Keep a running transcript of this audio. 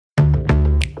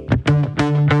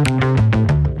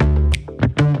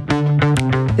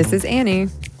This is Annie.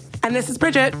 And this is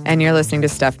Bridget. And you're listening to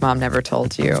Stuff Mom Never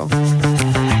Told You.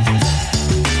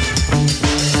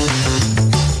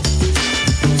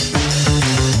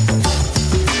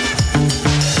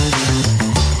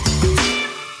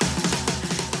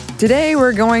 Today,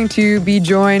 we're going to be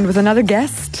joined with another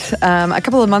guest. A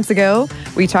couple of months ago,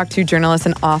 we talked to journalist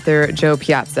and author Jo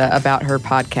Piazza about her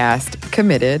podcast,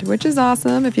 Committed, which is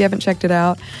awesome if you haven't checked it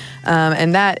out.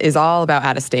 And that is all about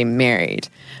how to stay married.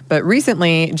 But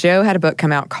recently, Jo had a book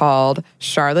come out called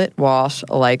Charlotte Walsh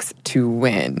Likes to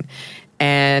Win.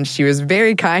 And she was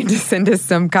very kind to send us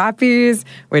some copies,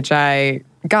 which I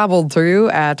gobbled through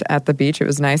at the beach. It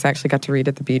was nice. I actually got to read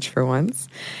at the beach for once.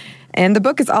 And the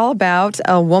book is all about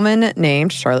a woman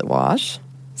named Charlotte Walsh,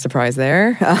 surprise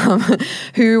there,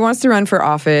 who wants to run for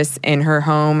office in her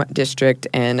home district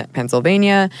in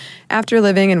Pennsylvania after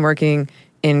living and working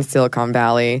in Silicon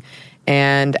Valley.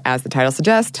 And as the title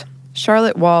suggests,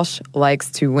 Charlotte Walsh likes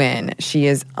to win. She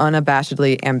is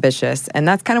unabashedly ambitious, and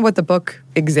that's kind of what the book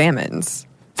examines.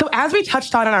 So as we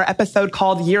touched on in our episode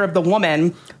called Year of the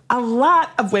Woman, a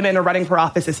lot of women are running for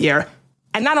office this year.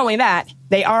 And not only that,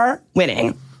 they are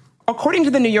winning. According to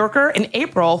The New Yorker, in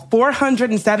April,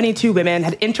 472 women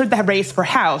had entered the race for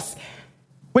House,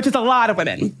 which is a lot of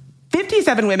women.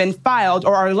 57 women filed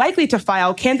or are likely to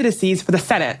file candidacies for the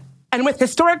Senate. And with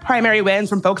historic primary wins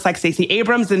from folks like Stacey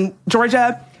Abrams in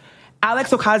Georgia,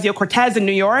 Alex Ocasio-Cortez in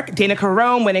New York, Danica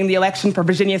Rome winning the election for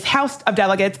Virginia's House of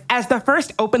Delegates as the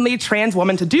first openly trans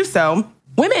woman to do so,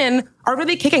 women are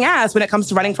really kicking ass when it comes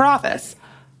to running for office.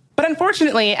 But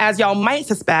unfortunately, as y'all might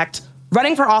suspect,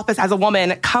 running for office as a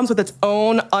woman comes with its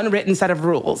own unwritten set of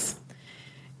rules.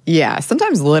 Yeah,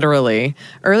 sometimes literally.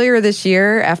 Earlier this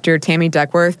year, after Tammy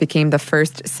Duckworth became the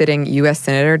first sitting U.S.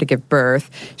 Senator to give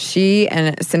birth, she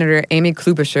and Senator Amy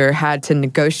Klobuchar had to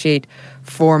negotiate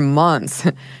for months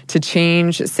to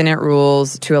change Senate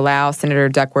rules to allow Senator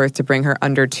Duckworth to bring her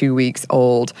under 2 weeks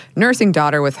old nursing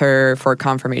daughter with her for a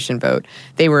confirmation vote.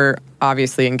 They were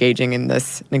obviously engaging in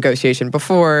this negotiation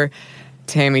before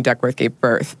Tammy Duckworth gave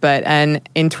birth. But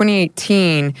in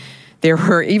 2018, there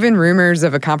were even rumors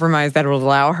of a compromise that would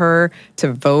allow her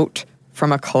to vote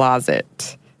from a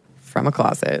closet. From a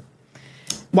closet.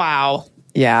 Wow.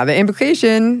 Yeah, the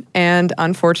implication and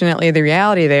unfortunately the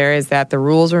reality there is that the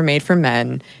rules were made for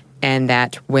men and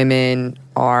that women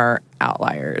are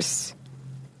outliers.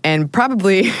 And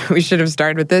probably we should have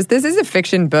started with this. This is a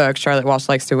fiction book, Charlotte Walsh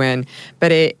Likes to Win,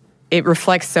 but it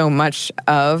reflects so much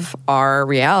of our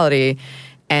reality,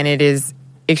 and it is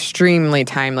extremely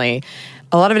timely.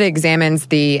 A lot of it examines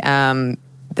the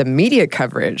media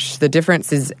coverage, the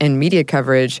differences in media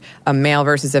coverage a male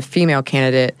versus a female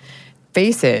candidate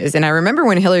faces. And I remember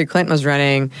when Hillary Clinton was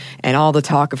running and all the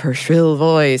talk of her shrill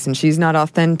voice and she's not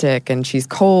authentic and she's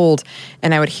cold.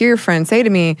 And I would hear friends say to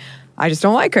me, I just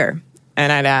don't like her.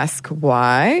 And I'd ask,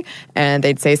 why? And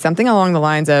they'd say something along the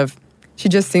lines of, she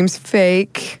just seems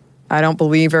fake. I don't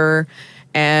believe her.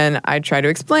 And I try to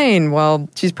explain, well,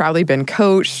 she's probably been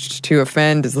coached to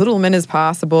offend as little men as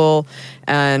possible.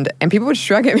 And people would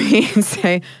shrug at me and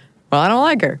say, well, I don't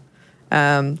like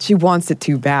her. She wants it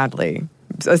too badly.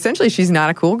 Essentially, she's not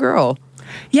a cool girl.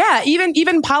 Yeah,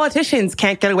 even politicians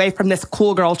can't get away from this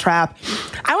cool girl trap.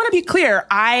 I want to be clear.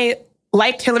 I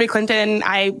liked Hillary Clinton.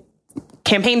 I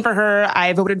campaigned for her.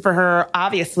 I voted for her,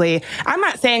 obviously. I'm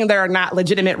not saying there are not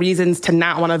legitimate reasons to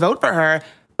not want to vote for her.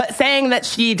 But saying that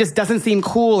she just doesn't seem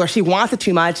cool or she wants it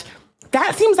too much,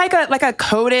 that seems like a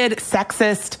coded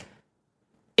sexist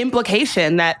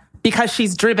implication that because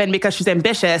she's driven, because she's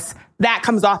ambitious, that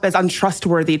comes off as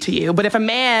untrustworthy to you. But if a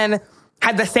man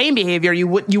had the same behavior, you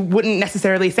wouldn't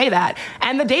necessarily say that.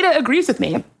 And the data agrees with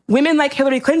me. Women like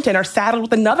Hillary Clinton are saddled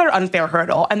with another unfair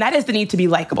hurdle, and that is the need to be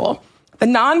likable. The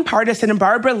nonpartisan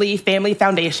Barbara Lee Family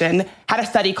Foundation had a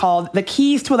study called The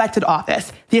Keys to Elected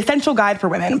Office, the Essential Guide for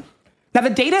Women. Now, the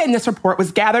data in this report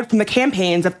was gathered from the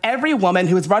campaigns of every woman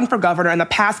who has run for governor in the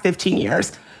past 15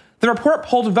 years. The report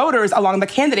polled voters along the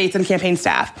candidates and campaign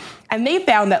staff, and they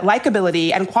found that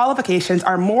likability and qualifications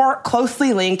are more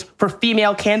closely linked for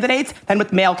female candidates than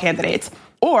with male candidates.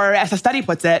 Or, as the study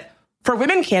puts it, for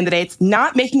women candidates,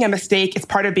 not making a mistake is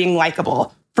part of being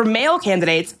likable. For male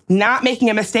candidates, not making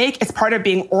a mistake is part of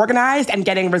being organized and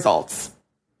getting results.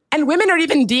 And women are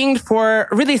even dinged for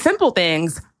really simple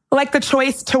things, like the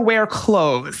choice to wear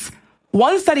clothes.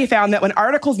 One study found that when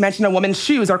articles mention a woman's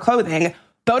shoes or clothing,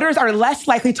 voters are less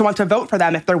likely to want to vote for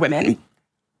them if they're women.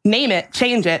 Name It,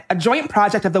 Change It, a joint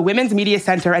project of the Women's Media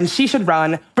Center and She Should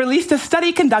Run, released a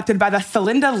study conducted by the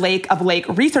Celinda Lake of Lake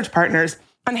Research Partners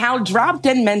on how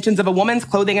dropped-in mentions of a woman's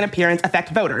clothing and appearance affect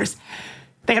voters.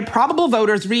 They had probable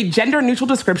voters read gender-neutral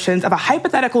descriptions of a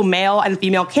hypothetical male and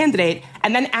female candidate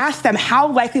and then ask them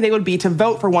how likely they would be to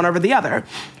vote for one over the other.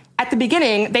 At the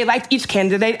beginning, they liked each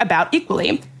candidate about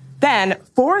equally. Then,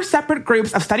 4 separate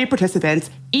groups of study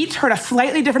participants each heard a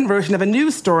slightly different version of a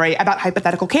news story about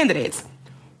hypothetical candidates.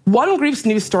 One group's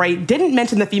news story didn't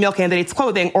mention the female candidate's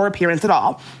clothing or appearance at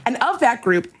all. And of that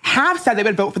group, half said they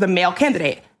would vote for the male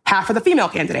candidate, half for the female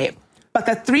candidate. But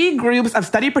the 3 groups of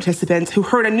study participants who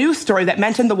heard a news story that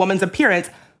mentioned the woman's appearance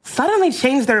suddenly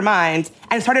changed their minds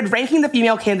and started ranking the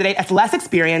female candidate as less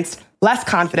experienced, less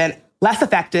confident, less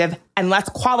effective, and less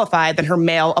qualified than her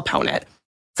male opponent.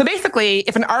 So basically,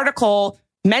 if an article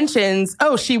mentions,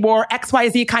 oh, she wore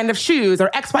XYZ kind of shoes, or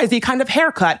XYZ kind of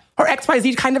haircut, or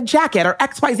XYZ kind of jacket, or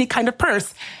XYZ kind of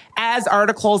purse, as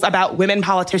articles about women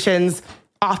politicians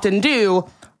often do,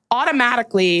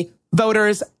 automatically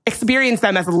voters experience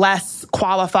them as less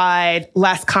qualified,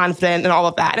 less confident, and all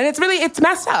of that. And it's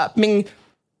messed up. I mean,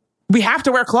 we have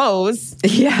to wear clothes.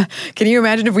 Yeah. Can you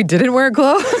imagine if we didn't wear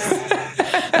clothes?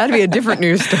 That'd be a different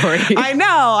news story. I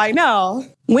know.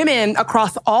 Women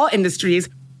across all industries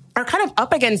are kind of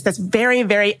up against this very,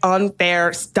 very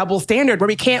unfair double standard where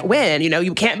we can't win. You know,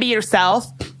 you can't be yourself.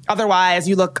 Otherwise,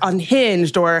 you look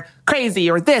unhinged or crazy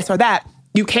or this or that.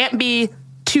 You can't be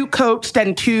too coached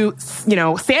and too,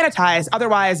 sanitized.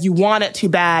 Otherwise, you want it too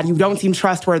bad. You don't seem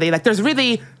trustworthy. Like, there's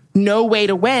really no way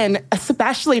to win,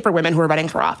 especially for women who are running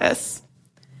for office.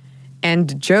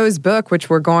 And Jo's book, which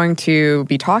we're going to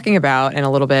be talking about in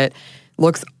a little bit,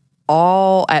 looks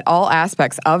at all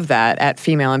aspects of that, at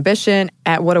female ambition,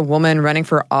 at what a woman running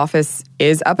for office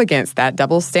is up against, that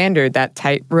double standard, that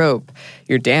tightrope.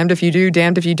 You're damned if you do,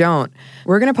 damned if you don't.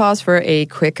 We're going to pause for a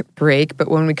quick break, but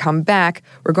when we come back,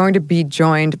 we're going to be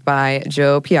joined by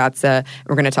Jo Piazza.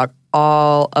 We're going to talk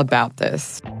all about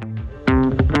this.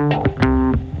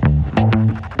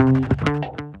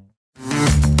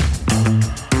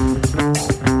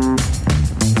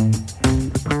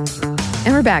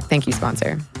 And we're back. Thank you,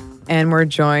 sponsor. And we're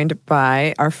joined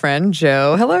by our friend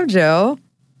Jo. Hello, Jo.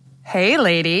 Hey,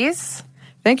 ladies.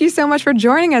 Thank you so much for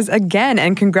joining us again,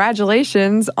 and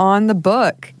congratulations on the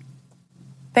book.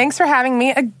 Thanks for having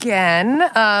me again,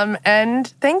 and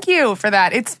thank you for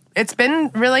that. It's been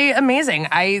really amazing.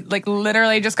 I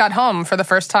literally just got home for the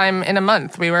first time in a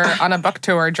month. We were on a book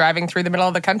tour driving through the middle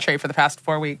of the country for the past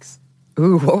 4 weeks.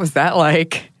 Ooh, what was that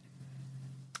like?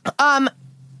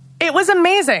 It was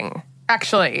amazing.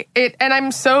 Actually, and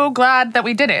I'm so glad that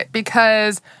we did it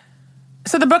because,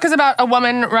 so the book is about a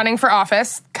woman running for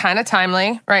office, kind of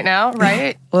timely right now,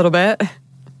 right? A little bit.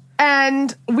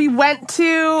 And we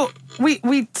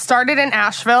started in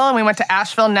Asheville, and we went to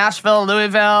Asheville, Nashville,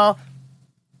 Louisville,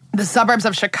 the suburbs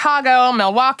of Chicago,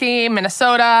 Milwaukee,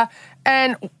 Minnesota,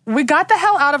 and we got the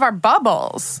hell out of our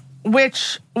bubbles,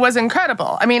 which was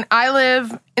incredible. I mean, I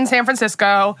live in San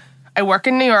Francisco, I work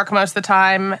in New York most of the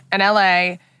time, and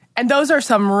LA, and those are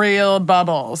some real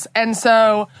bubbles. And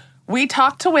so we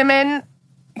talked to women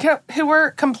who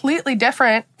were completely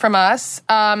different from us,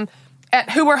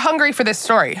 who were hungry for this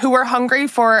story, who were hungry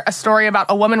for a story about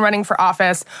a woman running for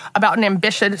office, about an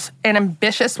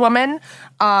ambitious woman,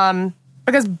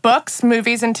 because books,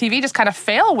 movies, and TV just kind of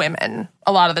fail women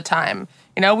a lot of the time.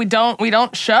 You know, we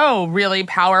don't show really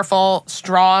powerful,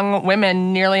 strong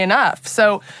women nearly enough.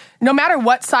 So no matter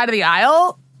what side of the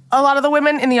aisle a lot of the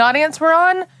women in the audience were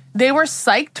on, they were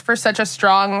psyched for such a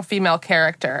strong female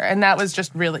character, and that was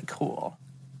just really cool.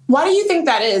 Why do you think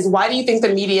that is? Why do you think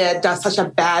the media does such a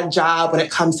bad job when it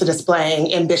comes to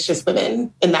displaying ambitious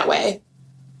women in that way?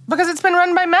 Because it's been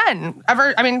run by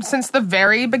men since the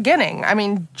very beginning. I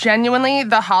mean, genuinely,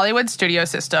 the Hollywood studio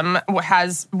system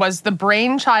was the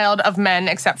brainchild of men,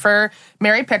 except for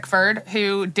Mary Pickford,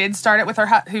 who did start it with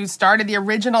who started the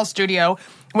original studio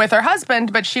with her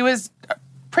husband, but she was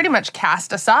pretty much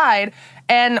cast aside.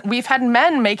 And we've had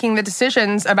men making the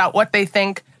decisions about what they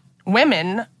think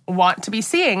women want to be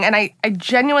seeing. And I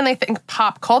genuinely think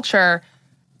pop culture,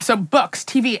 so books,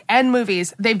 TV, and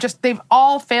movies, they've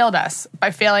all failed us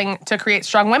by failing to create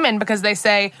strong women because they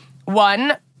say,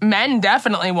 one, men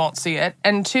definitely won't see it,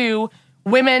 and two,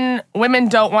 women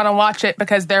don't want to watch it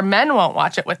because their men won't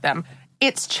watch it with them.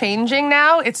 It's changing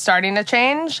now. It's starting to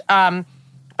change.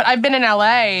 But I've been in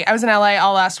LA. I was in LA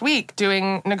all last week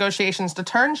doing negotiations to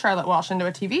turn Charlotte Walsh into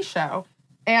a TV show.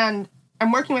 And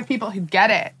I'm working with people who get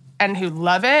it and who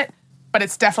love it, but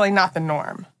it's definitely not the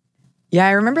norm. Yeah,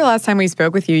 I remember last time we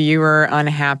spoke with you, you were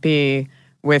unhappy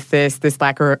with this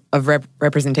lack of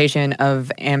representation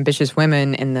of ambitious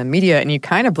women in the media, and you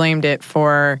kind of blamed it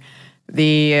for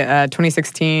the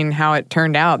 2016, how it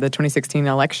turned out, the 2016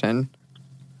 election.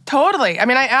 Totally. I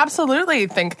mean, I absolutely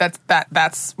think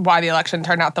that's why the election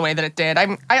turned out the way that it did.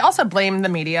 I also blame the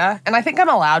media, and I think I'm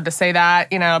allowed to say that,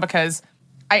 because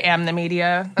I am the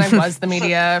media, and I was the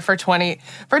media for 20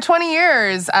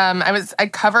 years. I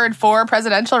covered 4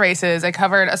 presidential races. I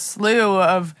covered a slew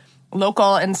of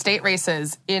local and state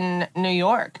races in New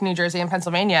York, New Jersey, and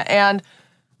Pennsylvania. And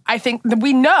I think that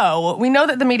we know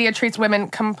that the media treats women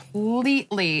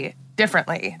completely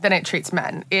differently than it treats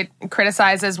men. It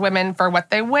criticizes women for what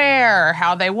they wear,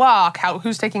 how they walk,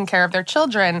 who's taking care of their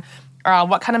children,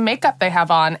 what kind of makeup they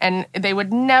have on, and they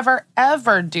would never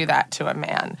ever do that to a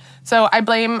man. So I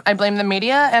blame the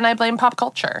media, and I blame pop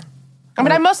culture. I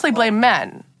mean, I mostly blame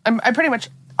men. I pretty much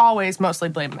always mostly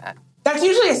blame men. That's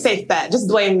usually a safe bet. Just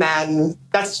blame men.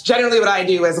 That's generally what I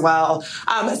do as well.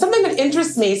 Something that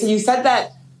interests me, so you said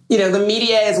that, the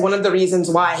media is one of the reasons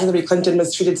why Hillary Clinton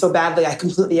was treated so badly. I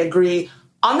completely agree.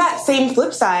 On that same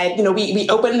flip side, we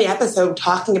opened the episode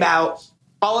talking about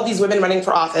all of these women running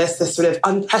for office, this sort of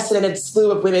unprecedented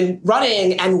slew of women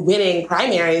running and winning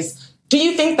primaries. Do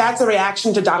you think that's a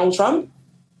reaction to Donald Trump?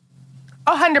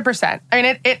 100%. I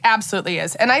mean, it absolutely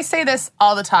is. And I say this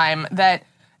all the time, that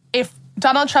if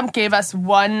Donald Trump gave us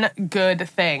one good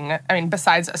thing, I mean,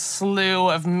 besides a slew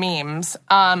of memes,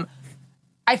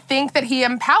 I think that he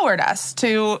empowered us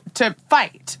to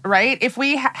fight, right? If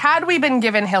had we been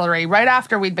given Hillary right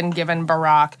after we'd been given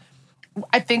Barack,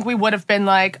 I think we would have been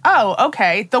like, oh,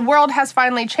 okay, the world has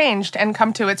finally changed and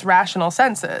come to its rational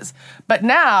senses. But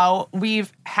now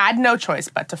we've had no choice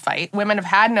but to fight. Women have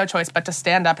had no choice but to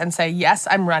stand up and say, yes,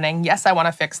 I'm running. Yes, I want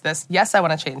to fix this. Yes, I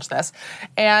want to change this.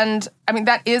 And I mean,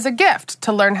 that is a gift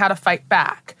to learn how to fight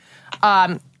back.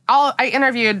 I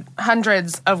interviewed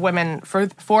hundreds of women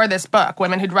for this book,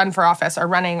 women who'd run for office or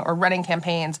running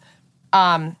campaigns,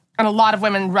 and a lot of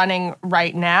women running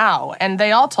right now. And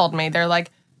they all told me, they're like,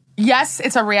 yes,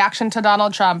 it's a reaction to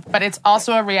Donald Trump, but it's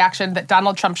also a reaction that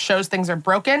Donald Trump shows things are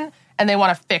broken and they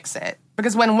want to fix it.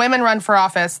 Because when women run for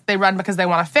office, they run because they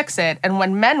want to fix it. And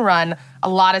when men run, a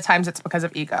lot of times it's because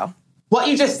of ego. What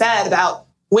you just said about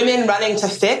women running to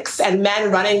fix and men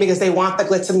running because they want the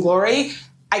glitz and glory,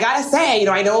 I gotta say,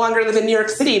 I no longer live in New York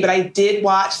City, but I did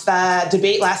watch the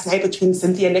debate last night between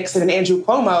Cynthia Nixon and Andrew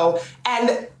Cuomo.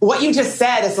 And what you just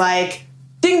said is like,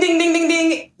 ding, ding, ding, ding,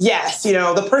 ding. Yes,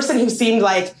 the person who seemed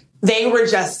like they were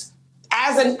just,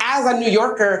 as a New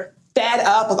Yorker, fed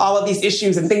up with all of these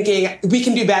issues and thinking, we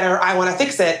can do better, I want to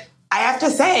fix it. I have to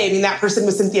say, that person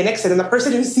was Cynthia Nixon, and the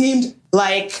person who seemed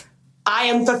like, I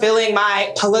am fulfilling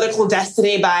my political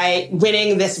destiny by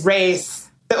winning this race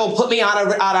that will put me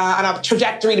on a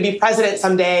trajectory to be president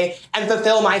someday and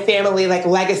fulfill my family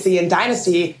legacy and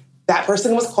dynasty, that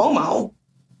person was Cuomo.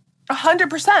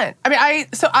 100%. I mean,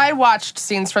 I watched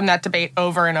scenes from that debate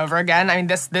over and over again. I mean,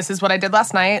 this is what I did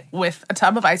last night with a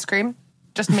tub of ice cream,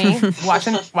 just me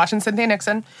watching Cynthia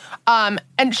Nixon.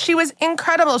 And she was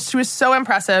incredible. She was so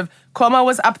impressive. Cuomo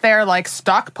was up there like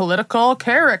stock political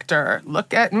character.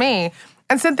 Look at me.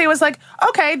 And Cynthia was like,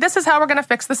 okay, this is how we're going to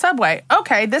fix the subway.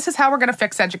 Okay, this is how we're going to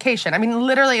fix education. I mean,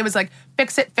 literally, it was like,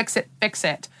 fix it, fix it, fix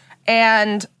it.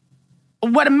 And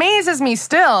what amazes me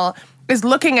still is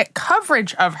looking at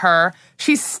coverage of her,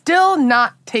 she's still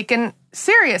not taken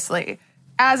seriously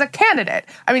as a candidate.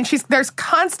 I mean, there's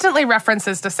constantly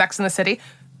references to Sex and the City,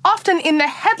 often in the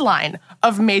headline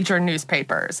of major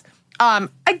newspapers.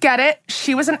 I get it.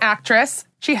 She was an actress.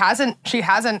 She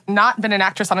hasn't not been an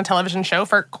actress on a television show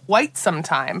for quite some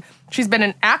time. She's been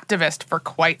an activist for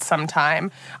quite some time.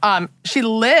 She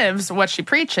lives what she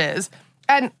preaches.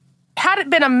 And had it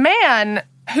been a man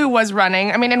who was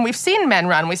running, I mean, and we've seen men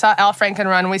run. We saw Al Franken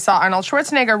run. We saw Arnold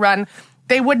Schwarzenegger run.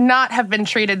 They would not have been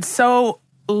treated so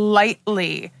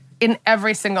lightly in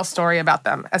every single story about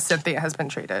them as Cynthia has been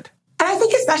treated. And I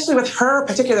think especially with her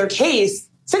particular case,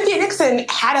 Cynthia Nixon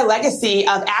had a legacy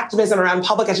of activism around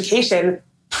public education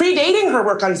predating her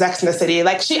work on Sex and the City.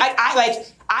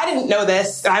 I didn't know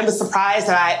this, and I was surprised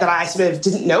that I sort of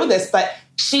didn't know this, but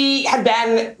she had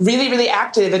been really, really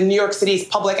active in New York City's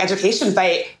public education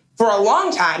fight for a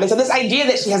long time. And so this idea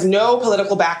that she has no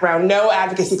political background, no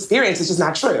advocacy experience is just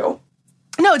not true.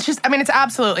 No, it's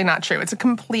absolutely not true. It's a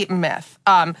complete myth.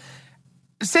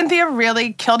 Cynthia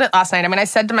really killed it last night. I mean, I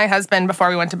said to my husband before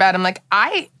we went to bed, I'm like,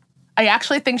 I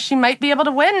actually think she might be able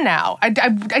to win now. I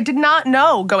did not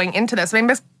know going into this. I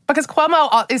mean, because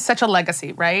Cuomo is such a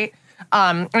legacy, right?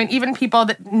 I mean, even people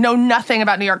that know nothing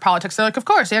about New York politics, they're like, of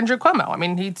course, Andrew Cuomo. I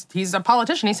mean, he's a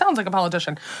politician. He sounds like a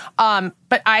politician.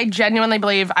 But I genuinely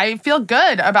believe, I feel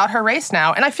good about her race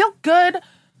now. And I feel good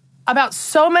about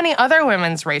so many other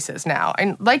women's races now.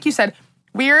 And like you said,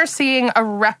 we're seeing a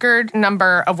record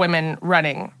number of women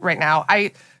running right now.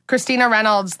 Christina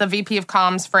Reynolds, the VP of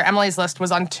comms for Emily's List,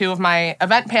 was on 2 of my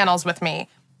event panels with me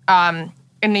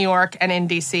in New York and in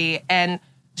DC. And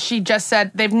she just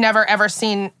said they've never, ever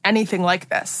seen anything like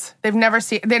this. They've never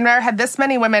had this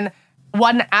many women,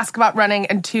 1, ask about running,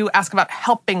 and 2, ask about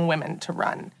helping women to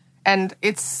run. And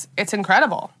it's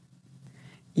incredible.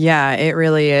 Yeah, it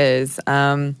really is.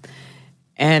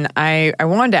 And I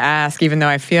wanted to ask, even though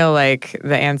I feel like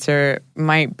the answer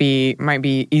might be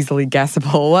easily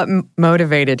guessable, what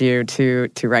motivated you to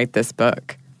write this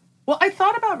book? Well, I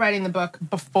thought about writing the book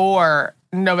before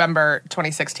November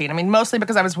 2016. I mean, mostly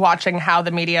because I was watching how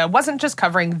the media wasn't just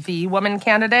covering the woman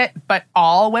candidate, but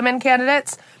all women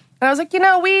candidates. And I was like,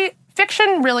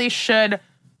 fiction really should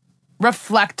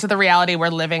reflect the reality we're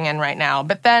living in right now.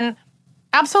 But then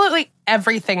absolutely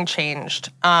everything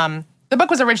changed. The book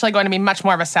was originally going to be much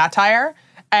more of a satire,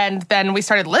 and then we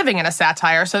started living in a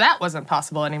satire, so that wasn't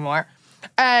possible anymore.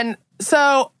 And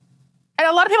a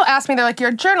lot of people ask me, they're like, you're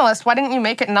a journalist, why didn't you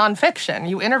make it nonfiction?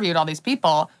 You interviewed all these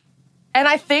people. And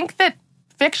I think that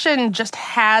fiction just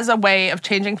has a way of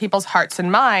changing people's hearts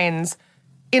and minds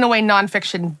in a way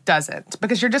nonfiction doesn't,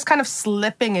 because you're just kind of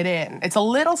slipping it in. It's a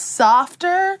little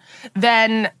softer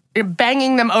than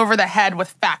banging them over the head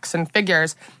with facts and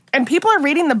figures. And people are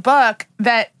reading the book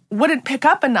that wouldn't pick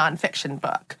up a nonfiction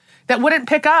book, that wouldn't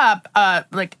pick up a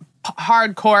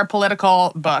hardcore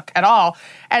political book at all.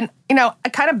 And,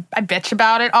 I bitch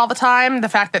about it all the time. The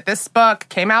fact that this book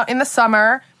came out in the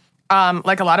summer,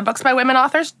 like a lot of books by women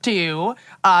authors do.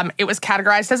 It was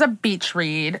categorized as a beach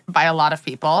read by a lot of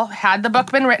people. Had the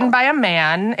book been written by a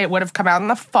man, it would have come out in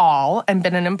the fall and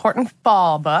been an important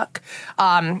fall book,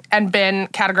 and been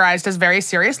categorized as very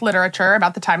serious literature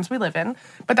about the times we live in.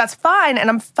 But that's fine, and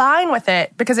I'm fine with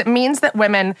it, because it means that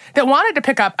women that wanted to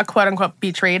pick up a quote-unquote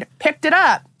beach read picked it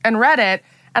up and read it.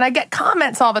 And I get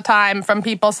comments all the time from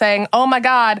people saying, oh my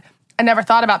God, I never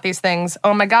thought about these things.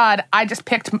 Oh my God, I just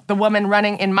picked the woman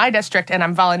running in my district and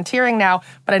I'm volunteering now,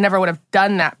 but I never would have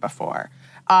done that before.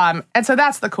 And so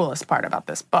that's the coolest part about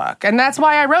this book. And that's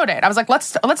why I wrote it. I was like,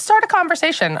 let's start a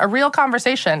conversation, a real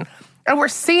conversation. And we're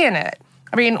seeing it.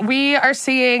 I mean, we are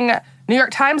seeing New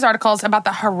York Times articles about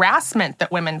the harassment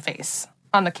that women face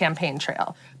on the campaign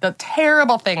trail, the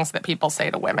terrible things that people say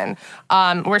to women.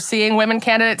 We're seeing women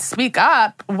candidates speak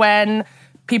up when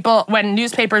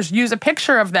newspapers use a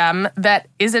picture of them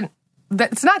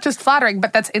that's not just flattering,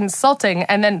 but that's insulting,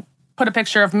 and then put a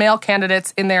picture of male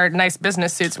candidates in their nice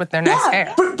business suits with their nice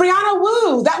hair. Brianna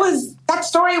Wu, that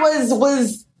story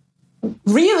was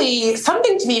really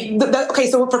something to me. Okay,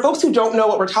 so for folks who don't know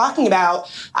what we're talking about,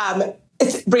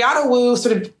 Brianna Wu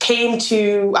sort of came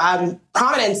to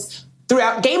prominence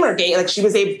throughout Gamergate. Like, she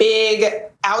was a big,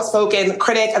 outspoken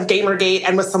critic of Gamergate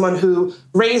and was someone who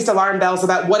raised alarm bells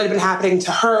about what had been happening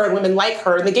to her and women like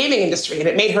her in the gaming industry. And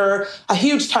it made her a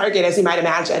huge target, as you might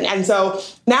imagine. And so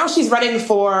now she's running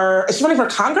for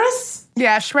Congress?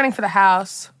 Yeah, she's running for the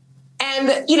House.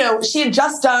 And, she had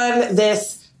just done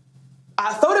this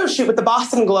photo shoot with the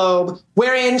Boston Globe,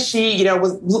 wherein she,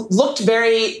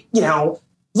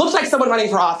 looked like someone running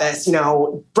for office,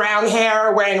 brown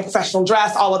hair, wearing a professional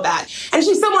dress, all of that. And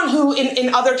she's someone who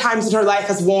in other times in her life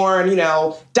has worn,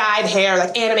 dyed hair,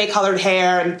 like anime-colored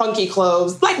hair and funky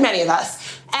clothes, like many of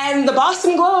us. And the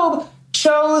Boston Globe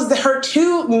chose her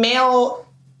two male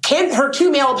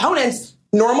opponents,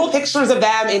 normal pictures of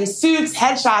them in suits,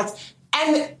 headshots,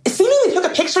 and seemingly took a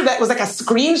picture that was like a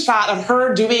screenshot of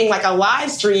her doing like a live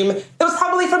stream that was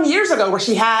probably from years ago, where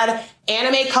she had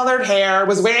anime-colored hair,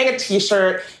 was wearing a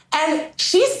T-shirt, and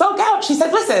she spoke out. She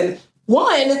said, listen,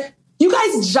 one, you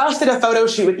guys just did a photo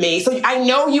shoot with me, so I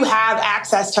know you have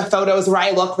access to photos where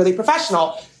I look really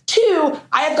professional. Two,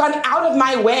 I have gone out of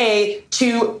my way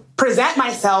to present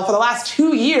myself for the last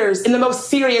 2 years in the most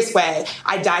serious way.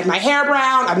 I dyed my hair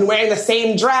brown. I've been wearing the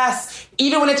same dress.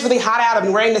 Even when it's really hot out, I've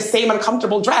been wearing the same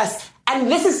uncomfortable dress. And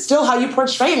this is still how you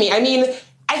portray me. I mean,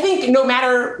 I think no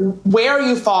matter where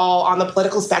you fall on the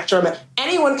political spectrum,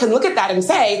 anyone can look at that and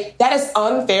say, that is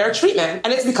unfair treatment.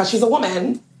 And it's because she's a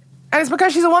woman. And it's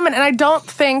because she's a woman. And I don't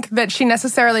think that she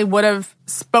necessarily would have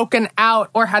spoken out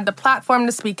or had the platform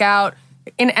to speak out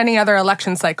in any other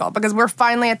election cycle, because we're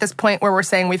finally at this point where we're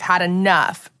saying we've had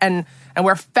enough and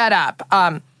we're fed up.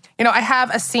 I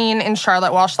have a scene in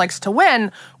Charlotte Walsh Likes to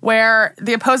Win where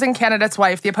the opposing candidate's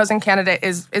wife, the opposing candidate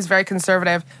is very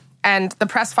conservative, and the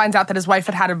press finds out that his wife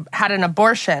had an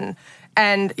abortion.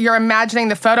 And you're imagining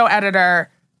the photo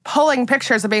editor pulling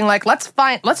pictures of being like, let's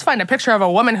find a picture of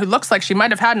a woman who looks like she might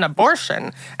have had an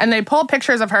abortion. And they pull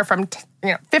pictures of her from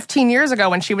 15 years ago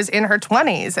when she was in her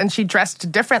 20s and she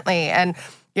dressed differently. And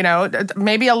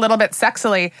maybe a little bit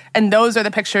sexily, and those are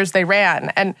the pictures they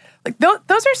ran. And like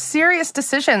those are serious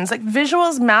decisions. Like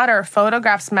visuals matter,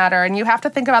 photographs matter, and you have to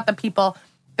think about the people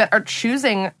that are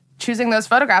choosing those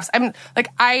photographs.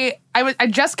 I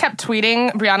just kept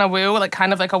tweeting Brianna Wu, like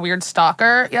kind of like a weird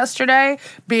stalker yesterday,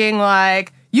 being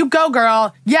like, "You go,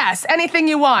 girl. Yes, anything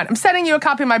you want. I'm sending you a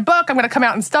copy of my book. I'm going to come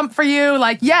out and stump for you.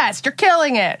 Like, yes, you're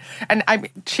killing it." And I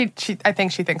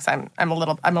think she thinks I'm a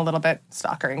little bit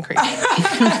stalker and creepy.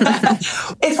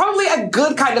 It's probably a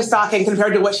good kind of stalking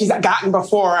compared to what she's gotten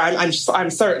before. I'm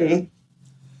certain.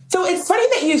 So it's funny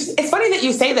that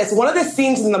you say this. One of the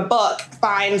scenes in the book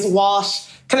finds Walsh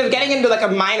kind of getting into like a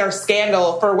minor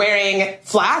scandal for wearing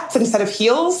flats instead of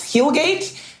heels,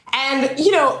 Heelgate. And,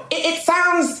 it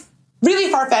sounds really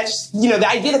far-fetched, the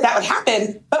idea that would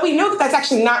happen, but we know that that's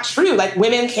actually not true. Like,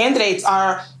 women candidates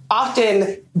are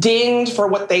often dinged for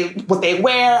what they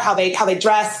wear, how they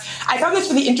dress. I found this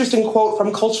really interesting quote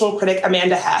from cultural critic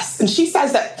Amanda Hess, and she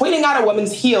says that pointing out a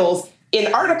woman's heels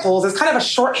in articles is kind of a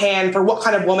shorthand for what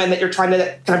kind of woman that you're trying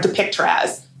to kind of depict her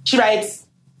as. She writes,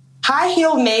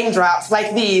 "High-heel name drops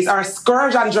like these are a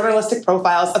scourge on journalistic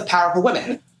profiles of powerful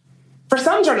women. For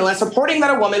some journalists, reporting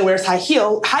that a woman wears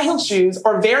high-heeled shoes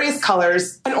or various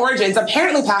colors and origins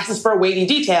apparently passes for a weighty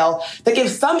detail that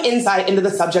gives some insight into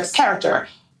the subject's character.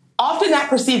 Often that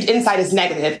perceived insight is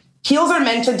negative. Heels are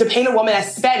mentioned to paint a woman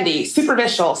as spendy,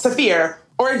 superficial, severe,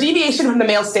 or a deviation from the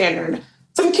male standard.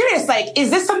 So I'm curious, is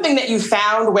this something that you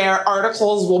found where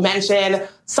articles will mention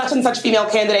such and such female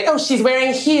candidate, oh, she's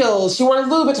wearing heels, she wore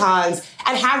Louboutins,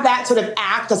 and have that sort of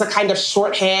act as a kind of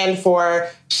shorthand for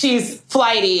she's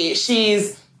flighty,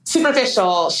 she's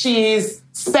superficial, she's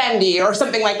spendy, or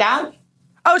something like that?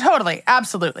 Oh, totally.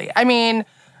 Absolutely. I mean,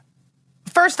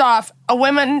 first off, a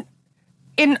woman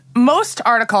in most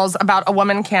articles about a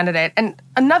woman candidate, and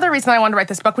another reason I wanted to write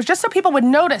this book was just so people would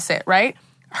notice it, right?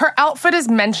 Her outfit is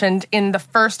mentioned in the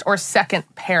first or second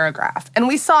paragraph. And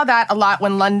we saw that a lot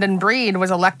when London Breed was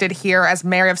elected here as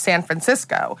mayor of San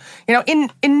Francisco.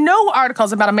 In no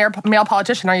articles about a male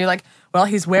politician are you like, well,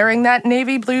 he's wearing that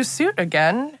navy blue suit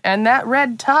again and that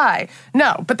red tie.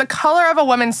 No, but the color of a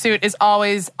woman's suit is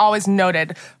always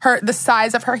noted. The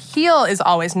size of her heel is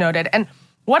always noted. And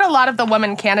what a lot of the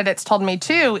women candidates told me,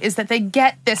 too, is that they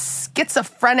get this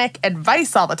schizophrenic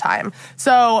advice all the time.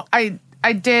 So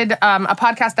I did a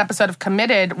podcast episode of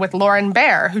Committed with Lauren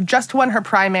Baer, who just won her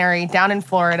primary down in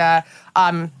Florida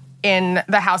in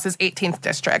the House's 18th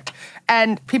district.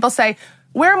 And people say,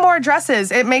 wear more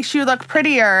dresses. It makes you look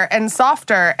prettier and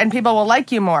softer, and people will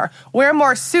like you more. Wear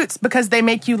more suits because they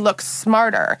make you look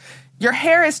smarter. Your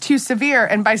hair is too severe.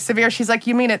 And by severe, she's like,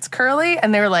 you mean it's curly?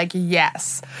 And they were like,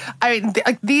 yes.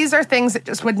 These are things that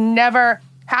just would never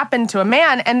happen to a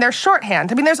man, and they're shorthand.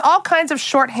 I mean, there's all kinds of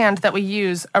shorthand that we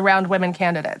use around women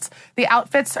candidates. The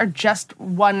outfits are just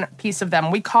one piece of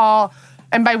them. We call,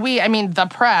 and by we, I mean the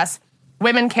press,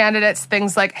 women candidates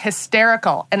things like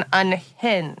hysterical and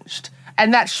unhinged.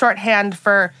 And that's shorthand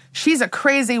for she's a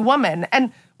crazy woman.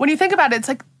 And when you think about it, it's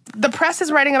like the press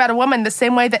is writing about a woman the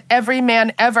same way that every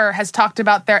man ever has talked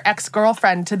about their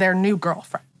ex-girlfriend to their new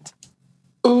girlfriend.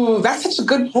 Ooh, that's such a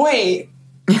good point.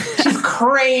 She's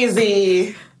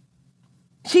crazy.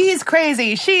 She's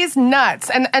crazy. She's nuts.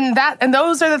 And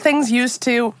those are the things used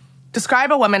to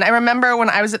describe a woman. I remember when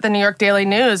I was at the New York Daily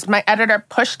News, my editor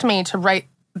pushed me to write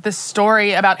this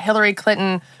story about Hillary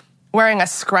Clinton wearing a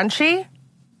scrunchie.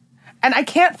 And I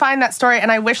can't find that story,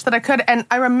 and I wish that I could. And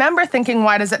I remember thinking,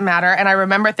 why does it matter? And I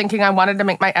remember thinking I wanted to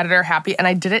make my editor happy, and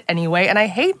I did it anyway, and I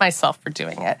hate myself for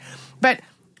doing it. But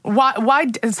why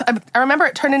I remember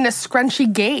it turned into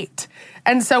Scrunchy Gate.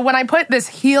 And so when I put this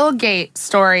heel gate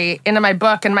story into my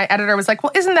book, and my editor was like,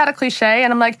 well, isn't that a cliche?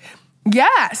 And I'm like,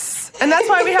 yes. And that's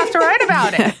why we have to write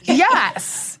about it.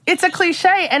 Yes. It's a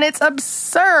cliche, and it's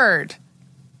absurd.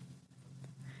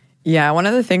 Yeah, one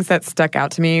of the things that stuck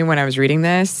out to me when I was reading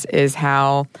this is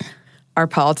how our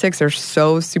politics are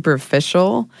so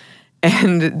superficial.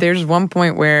 And there's one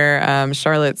point where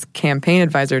Charlotte's campaign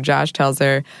advisor, Josh, tells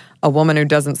her, a woman who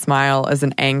doesn't smile is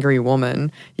an angry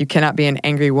woman. You cannot be an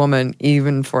angry woman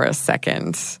even for a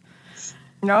second.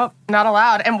 Nope, not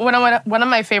allowed. And one of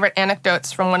my favorite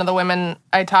anecdotes from one of the women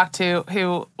I talked to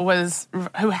who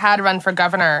had run for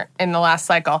governor in the last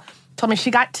cycle told me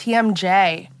she got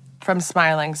TMJ from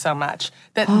smiling so much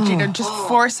that just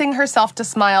forcing herself to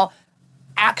smile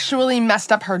actually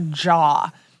messed up her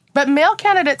jaw. But male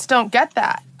candidates don't get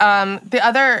that. The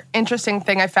other interesting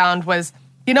thing I found was,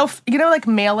 you know, like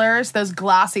mailers, those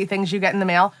glossy things you get in the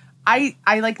mail. I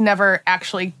like never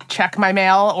actually check my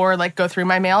mail or like go through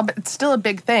my mail, but it's still a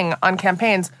big thing on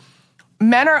campaigns.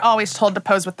 men are always told to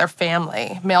pose with their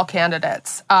family, male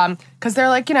candidates, because they're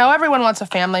like, everyone wants a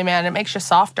family man. It makes you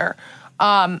softer.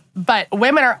 But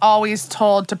women are always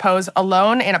told to pose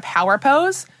alone in a power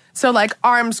pose. So like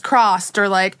arms crossed or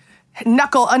like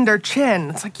knuckle under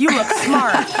chin. It's like, you look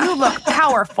smart. You look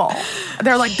powerful.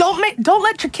 They're like, don't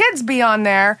let your kids be on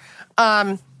there.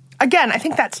 Again, I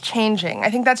think that's changing.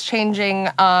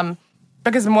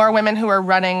 Because more women who are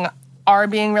running are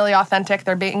being really authentic.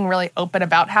 They're being really open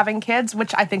about having kids,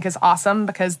 which I think is awesome,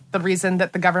 because the reason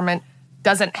that the government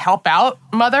doesn't help out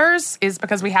mothers is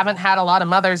because we haven't had a lot of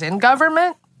mothers in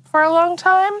government for a long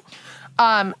time.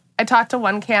 I talked to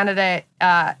one candidate,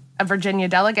 a Virginia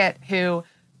delegate, who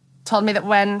told me that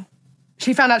when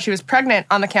she found out she was pregnant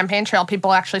on the campaign trail,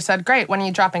 people actually said, "Great, when are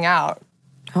you dropping out?"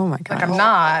 Oh my God. Like, I'm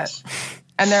not.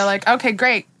 And they're like, "Okay,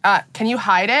 great. Can you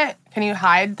hide it? Can you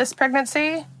hide this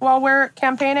pregnancy while we're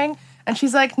campaigning?" And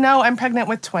she's like, "No, I'm pregnant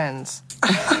with twins."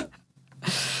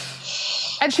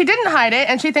 And she didn't hide it,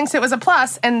 and she thinks it was a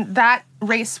plus, and that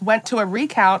race went to a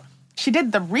recount. She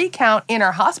did the recount in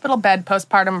her hospital bed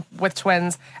postpartum with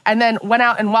twins, and then went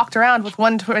out and walked around with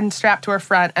one twin strapped to her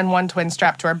front and one twin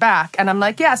strapped to her back. And I'm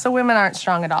like, yeah, so women aren't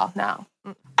strong at all now.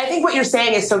 I think what you're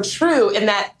saying is so true in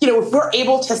that, if we're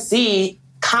able to see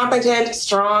competent,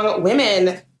 strong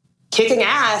women kicking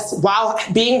ass while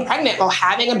being pregnant, while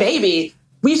having a baby,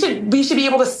 we should be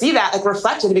able to see that like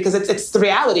reflected, because it's the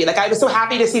reality. Like, I was so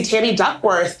happy to see Tammy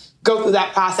Duckworth go through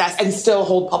that process and still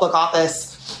hold public office.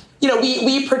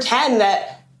 We pretend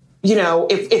that,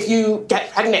 if you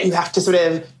get pregnant, you have to sort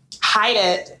of hide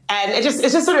it. And it's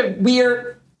just sort of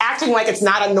weird acting like it's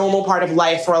not a normal part of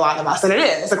life for a lot of us. And it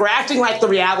is. Like, we're acting like the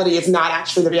reality is not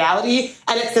actually the reality.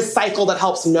 And it's this cycle that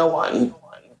helps no one.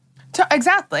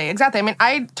 Exactly. I mean,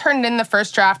 I turned in the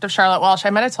first draft of Charlotte Walsh.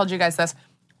 I might have told you guys this,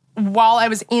 while I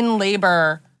was in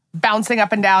labor, bouncing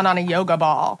up and down on a yoga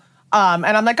ball. And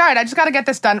I'm like, all right, I just got to get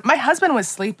this done. My husband was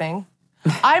sleeping.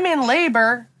 I'm in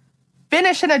labor,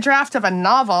 finishing a draft of a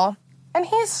novel, and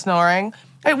he's snoring.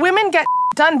 Like, women get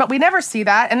done, but we never see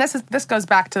that. And this goes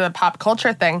back to the pop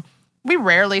culture thing. We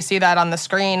rarely see that on the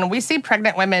screen. We see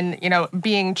pregnant women,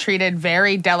 being treated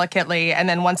very delicately. And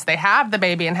then once they have the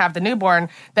baby and have the newborn,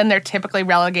 then they're typically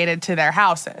relegated to their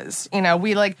houses.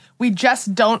 We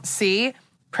just don't see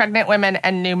pregnant women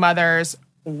and new mothers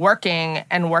working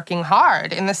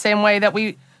hard in the same way that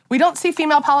we don't see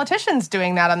female politicians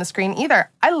doing that on the screen either.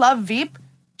 I love Veep.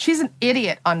 She's an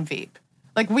idiot on Veep.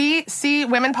 Like, we see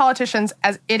women politicians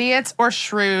as idiots or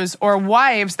shrews or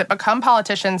wives that become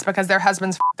politicians because their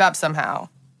husbands f***ed up somehow.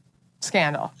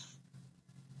 Scandal.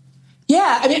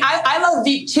 Yeah, I mean, I love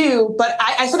Veep too, but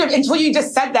I sort of, until you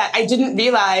just said that, I didn't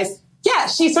realize, yeah,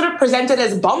 she's sort of presented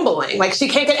as bumbling. Like, she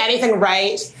can't get anything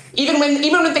right. Even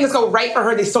when things go right for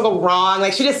her, they still go wrong.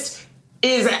 Like, she just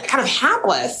is kind of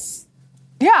hapless.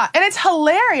 Yeah, and it's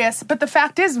hilarious, but the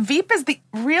fact is, Veep is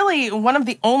really one of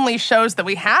the only shows that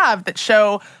we have that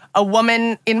show a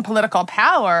woman in political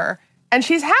power, and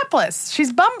she's hapless,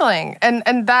 she's bumbling, and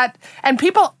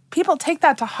people take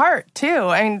that to heart too.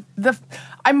 I mean,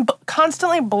 I'm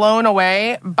constantly blown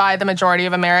away by the majority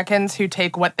of Americans who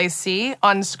take what they see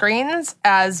on screens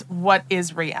as what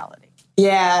is reality.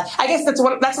 Yeah, I guess that's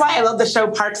why I love the show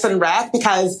Parks and Rec,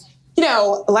 because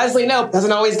Leslie Knope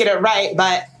doesn't always get it right,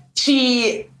 but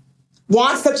she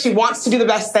wants to do the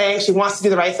best thing. She wants to do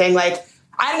the right thing. Like,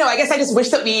 I don't know. I guess I just wish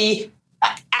that we,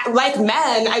 like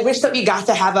men, I wish that we got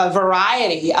to have a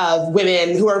variety of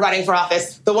women who are running for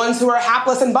office. The ones who are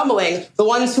hapless and bumbling. The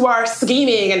ones who are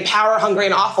scheming and power hungry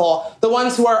and awful. The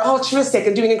ones who are altruistic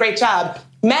and doing a great job.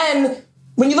 Men,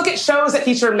 when you look at shows that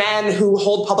feature men who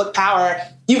hold public power,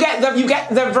 you get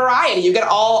the variety. You get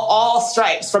all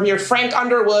stripes, from your Frank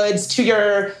Underwoods to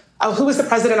your who was the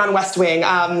president on West Wing?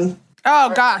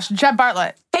 Jeb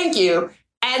Bartlett. Thank you.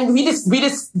 And we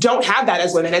just don't have that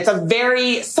as women. It's a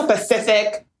very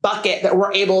specific bucket that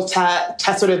we're able to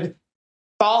sort of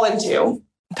fall into.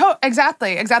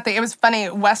 Exactly. It was funny.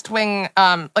 West Wing,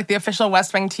 like the official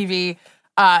West Wing TV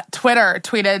Twitter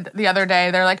tweeted the other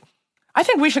day. They're like, I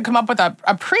think we should come up with a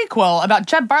prequel about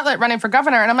Jeb Bartlett running for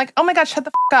governor. And I'm like, oh my God, shut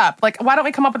the f*** up. Like, why don't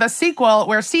we come up with a sequel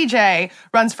where CJ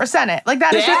runs for Senate? Like,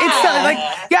 that is just, it's so, like,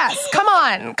 yes,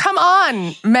 come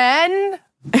on, men.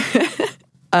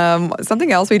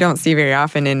 Something else we don't see very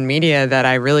often in media that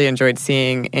I really enjoyed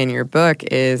seeing in your book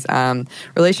is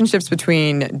relationships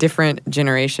between different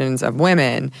generations of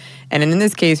women. And in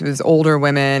this case, it was older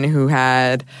women who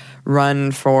had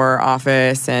run for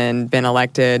office and been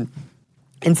elected.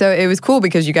 And so it was cool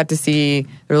because you got to see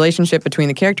the relationship between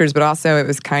the characters, but also it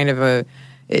was kind of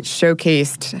it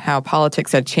showcased how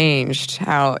politics had changed,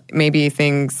 how maybe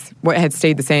what had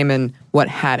stayed the same and what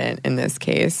hadn't in this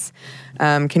case.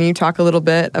 Can you talk a little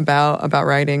bit about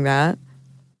writing that?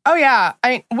 Oh, yeah.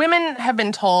 Women have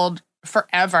been told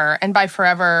forever, and by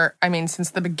forever, I mean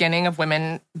since the beginning of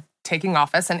women taking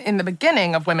office. And in the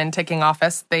beginning of women taking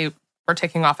office, they were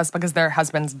taking office because their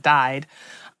husbands died,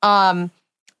 to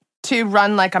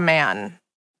run like a man,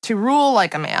 to rule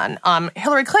like a man.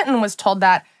 Hillary Clinton was told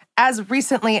that as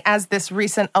recently as this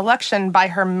recent election by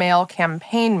her male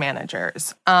campaign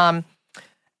managers. And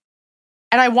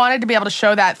I wanted to be able to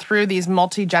show that through these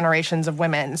multi-generations of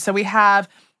women. So we have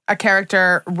a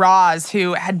character, Roz,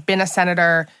 who had been a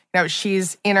senator. You know,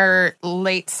 she's in her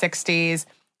late 60s.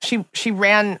 She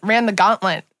ran the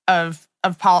gauntlet of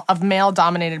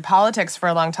male-dominated politics for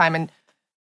a long time, and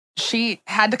she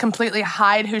had to completely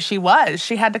hide who she was.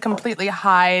 She had to completely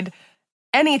hide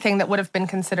anything that would have been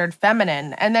considered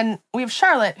feminine. And then we have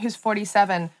Charlotte, who's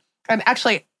 47. And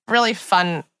actually, really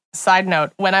fun side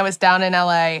note, when I was down in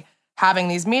LA having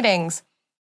these meetings,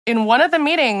 in one of the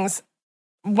meetings,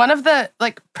 one of the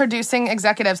producing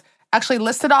executives actually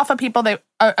listed off a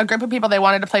group of people they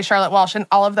wanted to play Charlotte Walsh, and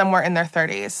all of them were in their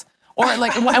 30s.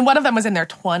 And one of them was in their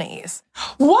 20s.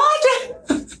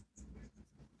 What?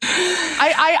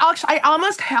 I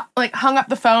almost hung up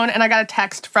the phone, and I got a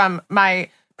text from my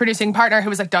producing partner who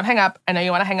was like, "Don't hang up. I know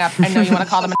you want to hang up. I know you want to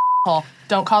call them an asshole.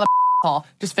 Don't call them an asshole.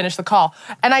 Just finish the call."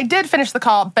 And I did finish the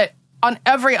call, but on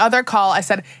every other call, I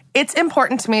said, it's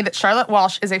important to me that Charlotte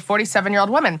Walsh is a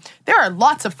 47-year-old woman. There are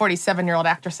lots of 47-year-old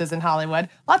actresses in Hollywood,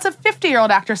 lots of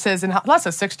 50-year-old actresses, and lots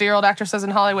of 60-year-old actresses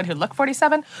in Hollywood who look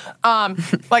 47.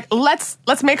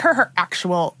 Let's make her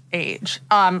actual age.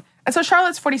 And so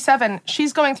Charlotte's 47.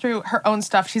 She's going through her own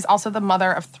stuff. She's also the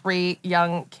mother of 3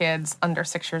 young kids under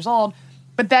 6 years old.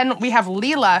 But then we have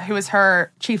Leela, who is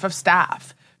her chief of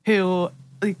staff, who,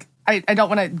 I don't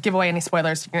want to give away any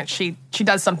spoilers. She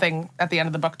does something at the end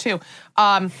of the book, too,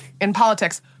 in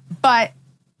politics. But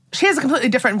she has a completely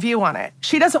different view on it.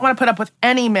 She doesn't want to put up with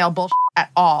any male bullshit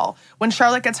at all. When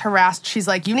Charlotte gets harassed, she's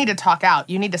like, you need to talk out.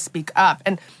 You need to speak up.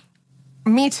 And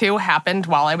Me Too happened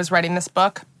while I was writing this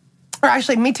book. Or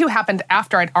actually, Me Too happened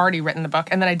after I'd already written the book,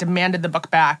 and then I demanded the book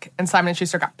back, and Simon &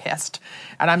 Schuster got pissed.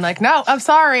 And I'm like, no, I'm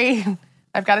sorry.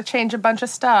 I've got to change a bunch of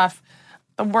stuff.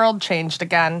 The world changed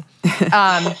again.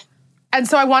 And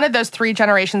so I wanted those 3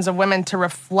 generations of women to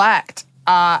reflect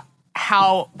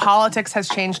how politics has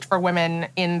changed for women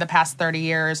in the past 30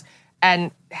 years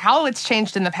and how it's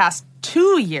changed in the past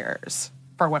 2 years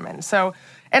for women. So,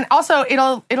 and also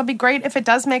it'll be great if it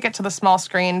does make it to the small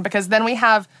screen, because then we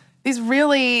have these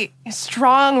really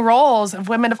strong roles of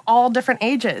women of all different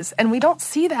ages, and we don't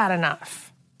see that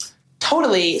enough.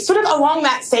 Totally. Sort of along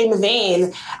that same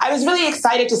vein, I was really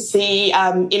excited to see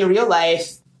in real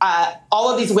life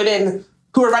all of these women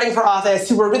who were running for office,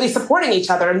 who were really supporting each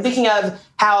other. And thinking of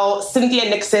how Cynthia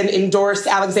Nixon endorsed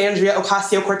Alexandria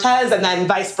Ocasio-Cortez, and then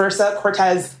vice versa,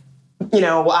 Cortez,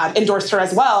 endorsed her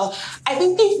as well. I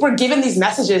think they were given these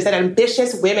messages that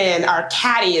ambitious women are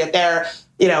catty, that they're,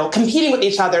 competing with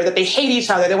each other, that they hate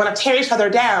each other, they want to tear each other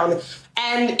down.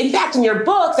 And in fact, in your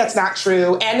book, that's not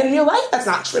true. And in real life, that's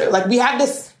not true. We have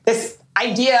this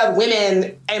idea of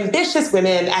women, ambitious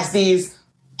women, as these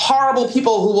horrible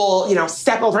people who will,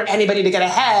 step over anybody to get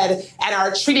ahead and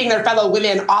are treating their fellow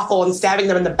women awful and stabbing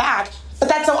them in the back. But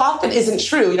that so often isn't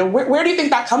true. Where do you think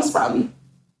that comes from?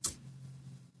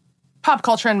 Pop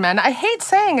culture and men. I hate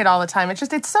saying it all the time.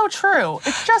 It's so true.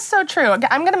 It's just so true.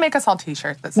 I'm going to make us all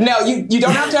t-shirts. No, you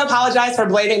don't have to apologize for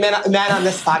blaming men on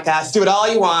this podcast. Do it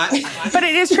all you want. But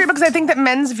it is true, because I think that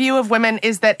men's view of women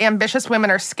is that ambitious women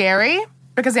are scary,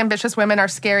 because ambitious women are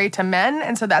scary to men.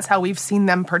 And so that's how we've seen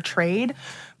them portrayed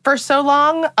for so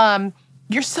long.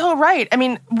 You're so right. I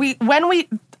mean,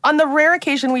 on the rare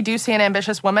occasion we do see an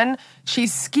ambitious woman,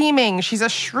 she's scheming, she's a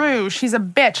shrew, she's a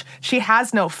bitch, she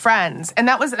has no friends. And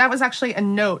that was actually a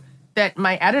note that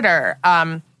my editor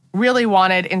really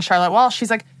wanted in Charlotte Walsh. She's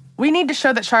like, we need to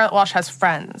show that Charlotte Walsh has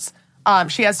friends.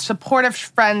 She has supportive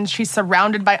friends. She's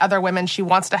surrounded by other women. She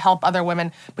wants to help other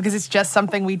women, because it's just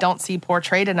something we don't see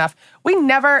portrayed enough.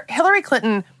 Hillary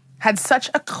Clinton had such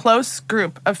a close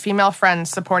group of female friends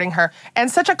supporting her,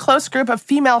 and such a close group of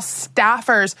female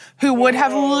staffers who would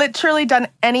have literally done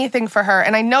anything for her.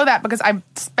 And I know that because I've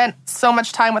spent so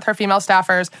much time with her female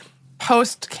staffers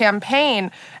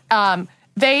post-campaign.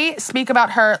 They speak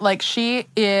about her like she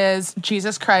is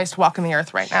Jesus Christ walking the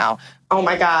earth right now. Oh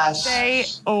my gosh. They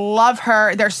love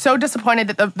her. They're so disappointed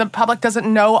that the public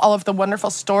doesn't know all of the wonderful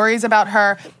stories about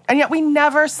her. And yet we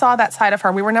never saw that side of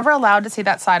her. We were never allowed to see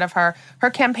that side of her. Her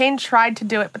campaign tried to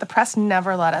do it, but the press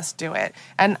never let us do it.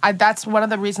 And that's one of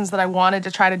the reasons that I wanted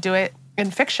to try to do it in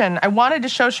fiction. I wanted to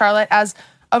show Charlotte as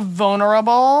a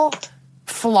vulnerable,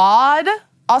 flawed,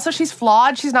 Also, she's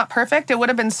flawed. She's not perfect. It would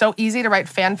have been so easy to write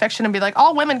fan fiction and be like,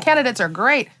 all women candidates are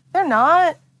great. They're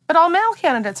not. But all male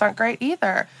candidates aren't great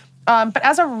either. But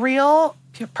as a real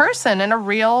person and a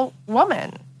real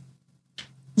woman.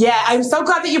 Yeah, I'm so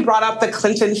glad that you brought up the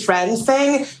Clinton friends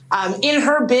thing. In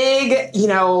her big,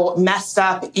 messed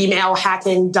up email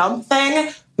hacking dump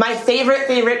thing, my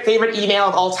favorite email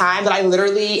of all time that I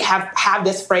literally have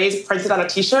this phrase printed on a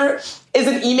t-shirt is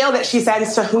an email that she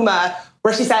sends to Huma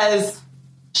where she says,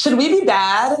 should we be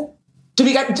bad? Should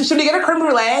we get a creme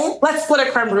brulee? Let's split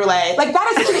a creme brulee. Like,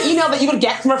 that is such an email that you would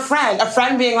get from a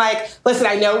friend being like, listen,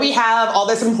 I know we have all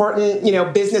this important,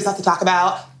 business stuff to talk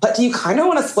about, but do you kind of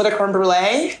want to split a creme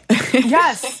brulee?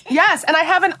 Yes. And I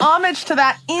have an homage to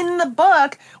that in the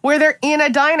book where they're in a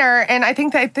diner, and I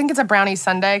think it's a brownie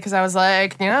sundae because I was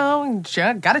like,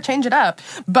 got to change it up.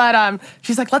 But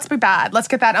she's like, let's be bad. Let's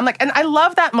get that. I'm like, and I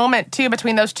love that moment too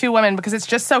between those two women because it's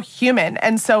just so human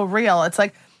and so real. It's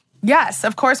like, yes,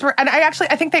 of course and I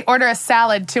think they order a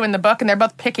salad too in the book, and they're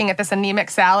both picking at this anemic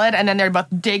salad, and then they're both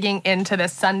digging into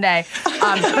this sundae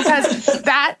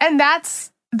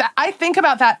because I think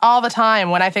about that all the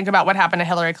time when I think about what happened to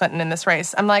Hillary Clinton in this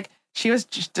race. I'm like, she was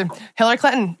just Hillary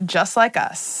Clinton, just like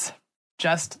us.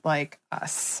 Just like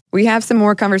us. We have some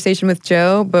more conversation with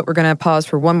Jo, but we're going to pause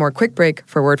for one more quick break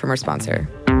for a word from our sponsor.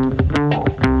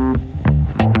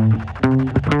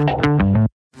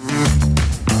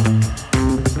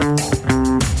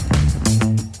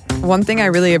 One thing I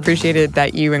really appreciated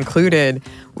that you included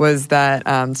was that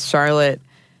Charlotte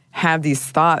had these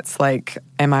thoughts like,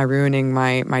 am I ruining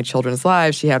my children's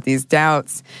lives? She had these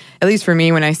doubts. At least for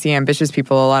me, when I see ambitious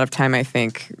people, a lot of time I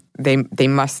think they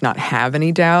must not have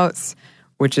any doubts,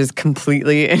 which is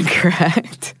completely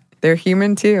incorrect. They're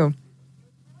human too.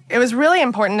 It was really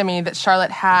important to me that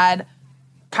Charlotte had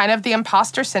kind of the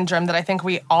imposter syndrome that I think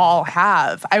we all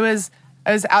have. I was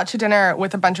out to dinner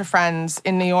with a bunch of friends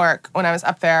in New York when I was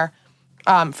up there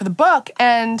for the book,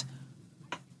 and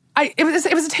it was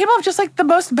a table of just like the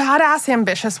most badass,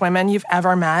 ambitious women you've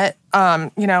ever met.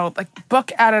 Like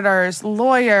book editors,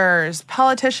 lawyers,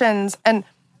 politicians, and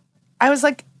I was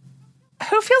like,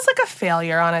 who feels like a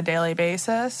failure on a daily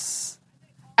basis?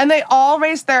 And they all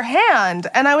raised their hand,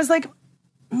 and I was like,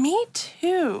 me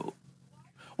too.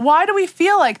 Why do we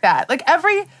feel like that? Like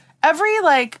every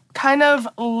like kind of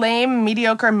lame,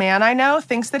 mediocre man I know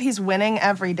thinks that he's winning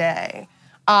every day.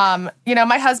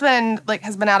 My husband like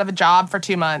has been out of a job for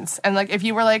 2 months, and like if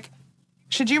you were like,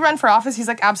 should you run for office? He's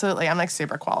like, absolutely. I'm like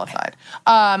super qualified.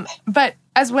 But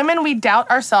as women, we doubt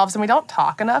ourselves, and we don't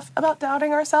talk enough about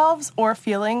doubting ourselves or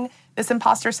feeling this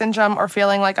imposter syndrome or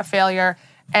feeling like a failure.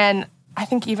 And I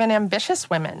think even ambitious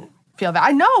women feel that.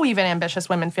 I know even ambitious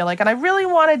women feel like, and I really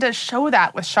wanted to show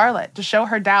that with Charlotte, to show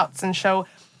her doubts and show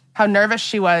how nervous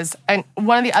she was. And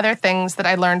one of the other things that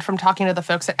I learned from talking to the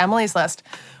folks at Emily's List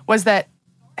was that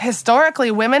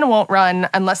historically women won't run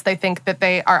unless they think that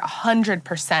they are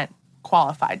 100%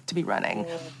 qualified to be running.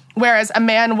 Whereas a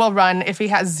man will run if he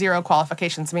has zero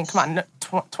qualifications. I mean, come on,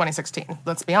 2016,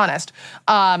 let's be honest.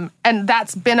 And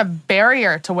that's been a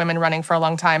barrier to women running for a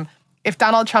long time. If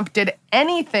Donald Trump did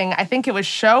anything, I think it would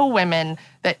show women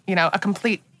that, a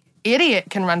complete idiot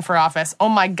can run for office. Oh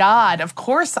my God, of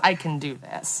course I can do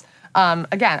this.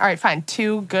 Again, all right, fine.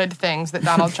 2 good things that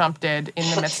Donald Trump did in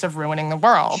the midst of ruining the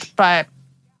world. But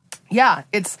yeah,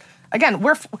 it's, again,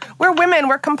 we're women,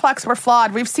 we're complex, we're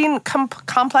flawed. We've seen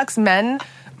complex men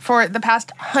for the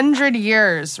past 100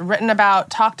 years written about,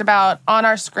 talked about on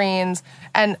our screens.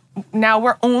 And now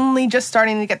we're only just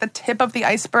starting to get the tip of the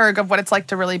iceberg of what it's like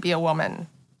to really be a woman.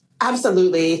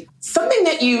 Absolutely. Something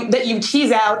that you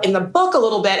tease out in the book a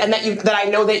little bit, and that I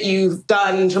know that you've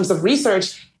done in terms of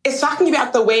research, is talking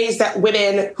about the ways that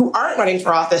women who aren't running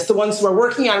for office, the ones who are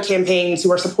working on campaigns,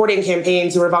 who are supporting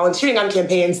campaigns, who are volunteering on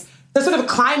campaigns, the sort of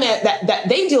climate that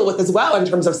they deal with as well in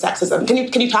terms of sexism.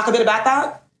 Can you talk a bit about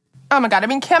that? Oh my God. I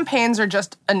mean, campaigns are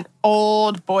just an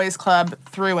old boys club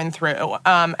through and through.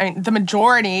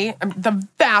 The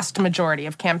vast majority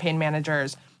of campaign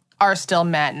managers are still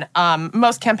men.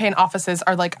 Most campaign offices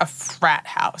are like a frat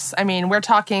house. I mean, we're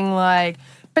talking like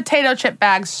potato chip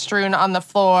bags strewn on the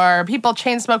floor, people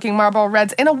chain smoking Marlboro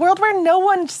Reds in a world where no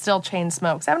one still chain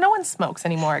smokes. No one smokes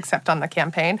anymore except on the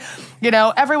campaign.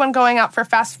 Everyone going out for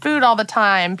fast food all the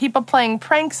time, people playing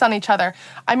pranks on each other.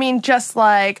 I mean, just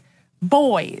like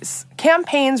boys.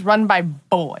 Campaigns run by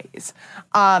boys.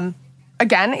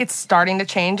 Again, it's starting to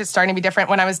change. It's starting to be different.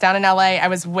 When I was down in LA, I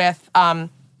was with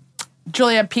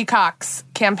Julia Peacock's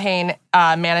campaign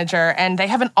manager, and they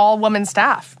have an all-woman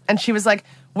staff. And she was like,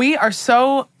 we are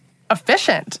so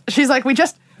efficient. She's like, we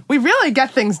just we really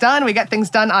get things done. We get things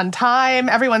done on time.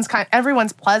 Everyone's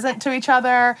pleasant to each other.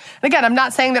 And again, I'm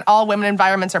not saying that all women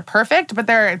environments are perfect, but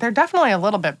they're definitely a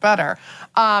little bit better.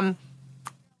 On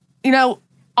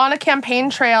a campaign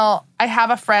trail, I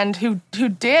have a friend who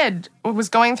was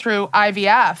going through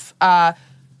IVF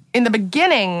in the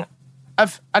beginning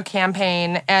of a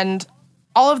campaign, and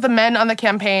all of the men on the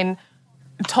campaign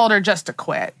told her just to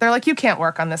quit. They're like, you can't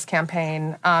work on this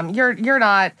campaign. You're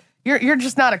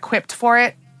just not equipped for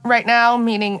it right now,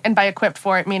 and by equipped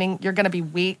for it, meaning you're going to be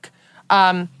weak.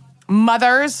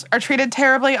 Mothers are treated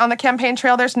terribly on the campaign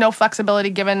trail. There's no flexibility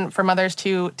given for mothers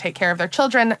to take care of their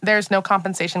children. There's no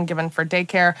compensation given for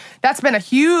daycare. That's been a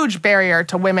huge barrier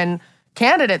to women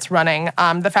candidates running.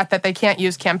 The fact that they can't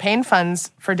use campaign funds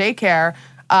for daycare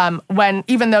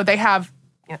even though they have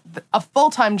a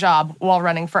full-time job while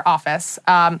running for office.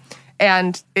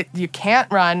 And you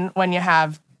can't run when you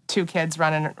have 2 kids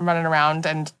running around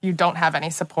and you don't have any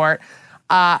support.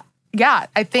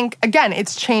 I think, again,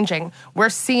 it's changing. We're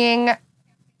seeing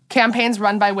campaigns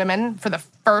run by women for the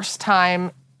first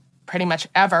time pretty much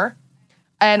ever.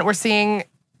 And we're seeing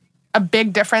a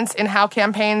big difference in how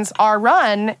campaigns are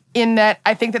run, in that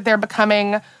I think that they're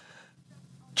becoming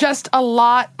just a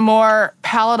lot more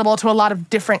palatable to a lot of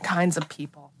different kinds of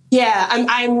people. Yeah,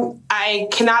 I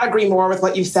cannot agree more with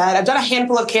what you said. I've done a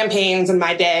handful of campaigns in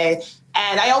my day,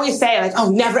 and I always say, like, oh,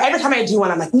 never. Every time I do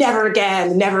one, I'm like, never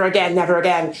again, never again, never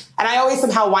again. And I always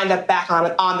somehow wind up back on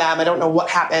them. I don't know what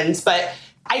happens, but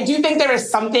I do think there is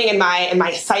something in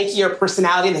my psyche or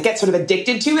personality that gets sort of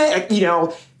addicted to it. Like,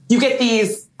 you get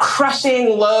these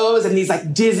crushing lows and these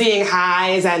like dizzying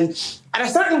highs, and at a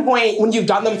certain point, when you've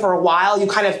done them for a while, you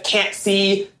kind of can't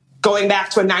see going back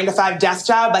to a 9-to-5 desk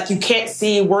job. Like, you can't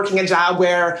see working a job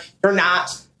where you're not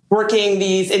working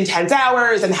these intense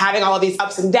hours and having all of these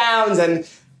ups and downs. And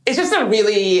it's just a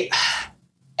really,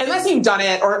 unless you've done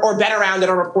it or been around it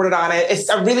or reported on it, it's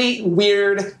a really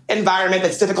weird environment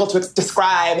that's difficult to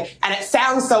describe. And it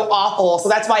sounds so awful. So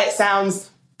that's why it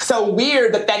sounds so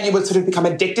weird that then you would sort of become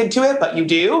addicted to it, but you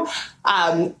do.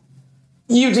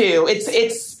 You do.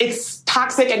 It's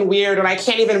toxic and weird, and I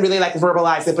can't even really like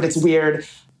verbalize it, but it's weird.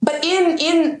 But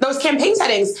in those campaign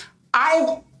settings,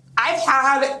 I've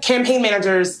had campaign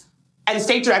managers and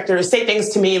state directors say things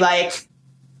to me like,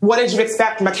 what did you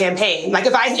expect from a campaign? Like,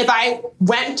 if I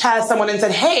went to someone and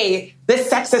said, hey, this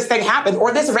sexist thing happened,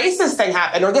 or this racist thing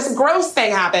happened, or this gross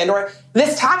thing happened, or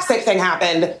this toxic thing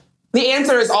happened, the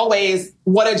answer is always,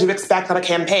 what did you expect on a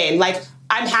campaign? Like,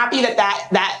 I'm happy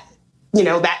that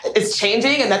is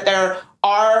changing, and that there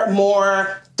are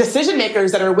more decision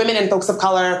makers that are women and folks of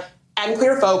color and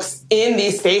queer folks in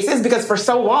these spaces, because for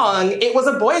so long, it was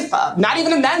a boys' club, not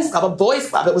even a men's club, a boys'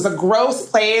 club. It was a gross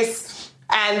place.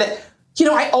 And,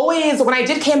 when I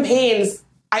did campaigns,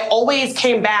 I always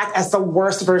came back as the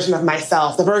worst version of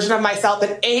myself, the version of myself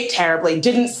that ate terribly,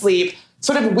 didn't sleep,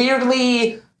 sort of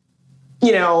weirdly,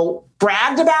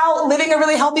 bragged about living a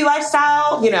really healthy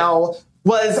lifestyle,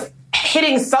 was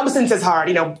hitting substances hard,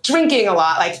 drinking a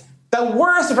lot, like, the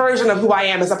worst version of who I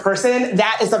am as a person.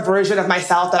 That is the version of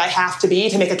myself that I have to be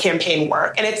to make a campaign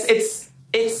work. And it's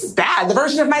bad. The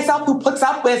version of myself who puts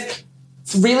up with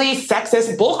really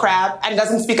sexist bullcrap and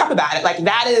doesn't speak up about it. Like,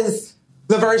 that is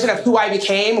the version of who I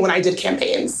became when I did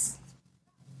campaigns.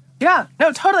 Yeah,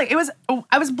 no, totally.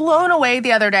 I was blown away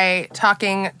the other day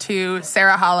talking to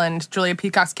Sarah Holland, Julia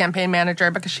Peacock's campaign manager,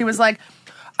 because she was like,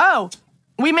 oh,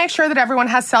 we make sure that everyone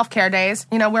has self-care days.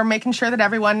 We're making sure that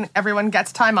everyone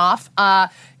gets time off.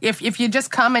 If you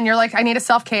just come and you're like, I need a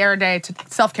self-care day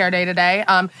today,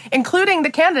 including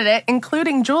the candidate,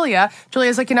 including Julia.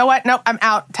 Julia's like, you know what? No, I'm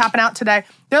tapping out today.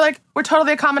 They're like, we're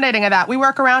totally accommodating of that. We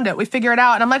work around it. We figure it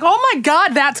out. And I'm like, oh my God,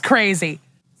 that's crazy.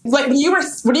 Like, when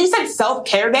you said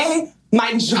self-care day,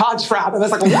 my jaw dropped. I was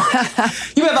like,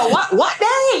 what? You have a what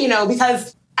day?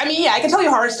 Because I can tell you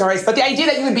horror stories, but the idea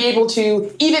that you would be able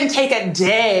to even take a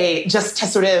day just to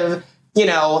sort of,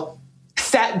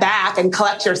 step back and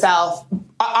collect yourself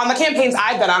on the campaigns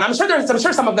I've been on. I'm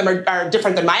sure some of them are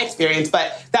different than my experience,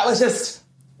 but that was just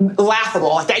laughable.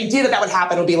 Like, the idea that would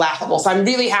happen would be laughable. So I'm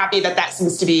really happy that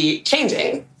seems to be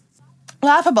changing.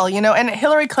 Laughable, and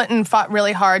Hillary Clinton fought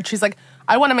really hard. She's like,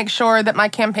 I want to make sure that my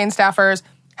campaign staffers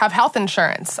have health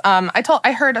insurance.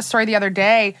 I heard a story the other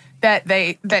day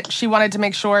that she wanted to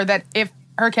make sure that if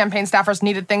her campaign staffers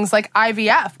needed things like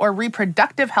IVF or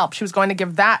reproductive help, she was going to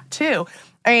give that too.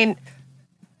 I mean,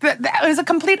 that is a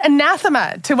complete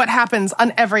anathema to what happens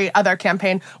on every other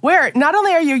campaign, where not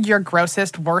only are you your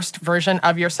grossest, worst version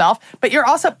of yourself, but you're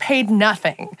also paid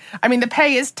nothing. I mean, the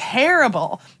pay is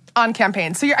terrible. on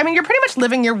campaigns. So you're pretty much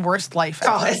living your worst life.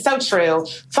 Oh, it's so true.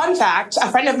 Fun fact, a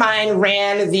friend of mine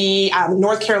ran the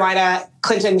North Carolina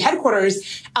Clinton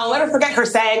headquarters. I'll never forget her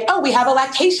saying, "Oh, we have a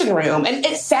lactation room." And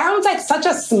it sounds like such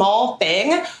a small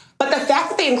thing, but the fact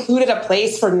that they included a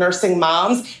place for nursing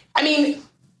moms, I mean,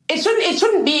 it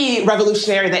shouldn't be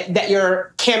revolutionary that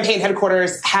your campaign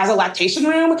headquarters has a lactation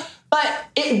room, but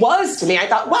it was to me. I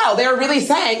thought, wow, they're really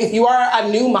saying if you are a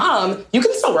new mom, you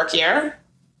can still work here.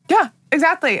 Yeah,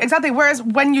 exactly. Whereas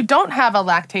when you don't have a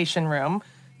lactation room,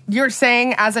 you're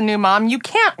saying as a new mom, you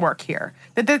can't work here.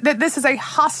 That this is a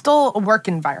hostile work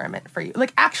environment for you.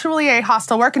 Like actually a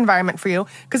hostile work environment for you.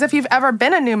 Because if you've ever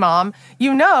been a new mom,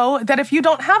 you know that if you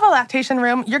don't have a lactation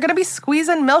room, you're going to be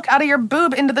squeezing milk out of your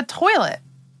boob into the toilet.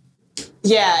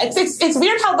 Yeah, it's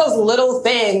weird how those little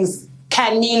things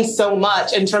can mean so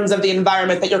much in terms of the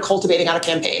environment that you're cultivating on a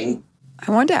campaign.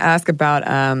 I wanted to ask about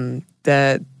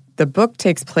the book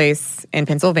takes place in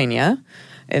Pennsylvania,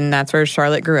 and that's where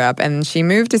Charlotte grew up. And she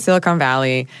moved to Silicon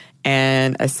Valley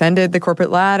and ascended the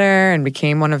corporate ladder and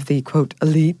became one of the, quote,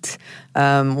 elite.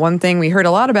 One thing we heard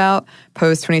a lot about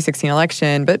post-2016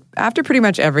 election, but after pretty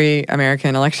much every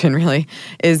American election, really,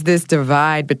 is this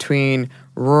divide between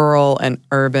rural and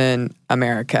urban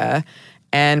America.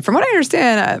 And from what I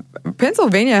understand,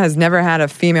 Pennsylvania has never had a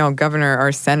female governor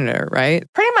or senator, right?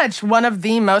 Pretty much one of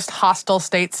the most hostile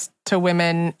states to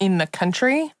women in the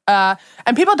country. And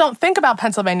people don't think about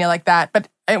Pennsylvania like that, but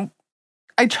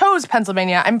I chose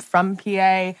Pennsylvania. I'm from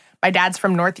PA. My dad's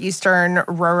from northeastern,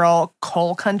 rural,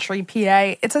 coal country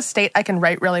PA. It's a state I can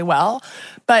write really well,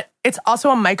 but it's also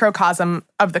a microcosm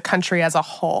of the country as a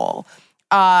whole.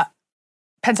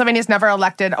 Pennsylvania's never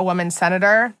elected a woman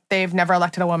senator. They've never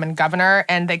elected a woman governor,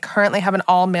 and they currently have an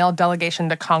all-male delegation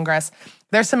to Congress.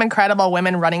 There's some incredible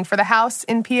women running for the House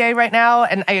in PA right now,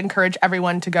 and I encourage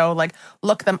everyone to go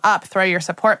look them up, throw your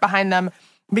support behind them,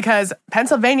 because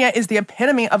Pennsylvania is the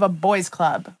epitome of a boys'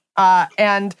 club.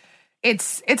 And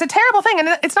it's a terrible thing.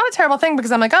 And it's not a terrible thing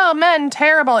because I'm like, oh, men,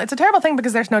 terrible. It's a terrible thing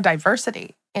because there's no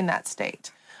diversity in that state.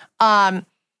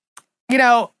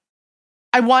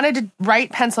 I wanted to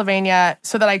write Pennsylvania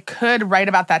so that I could write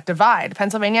about that divide.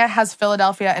 Pennsylvania has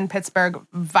Philadelphia and Pittsburgh,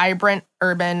 vibrant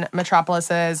urban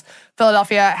metropolises.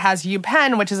 Philadelphia has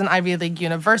UPenn, which is an Ivy League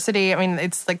university. I mean,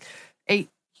 it's like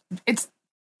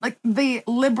the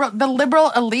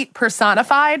liberal elite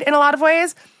personified in a lot of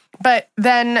ways. But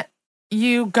then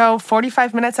you go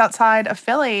 45 minutes outside of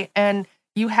Philly and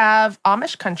you have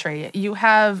Amish country. You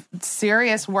have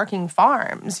serious working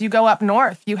farms. You go up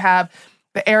north, you have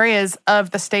the areas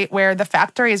of the state where the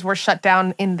factories were shut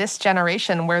down in this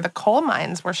generation, where the coal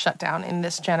mines were shut down in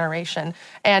this generation.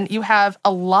 And you have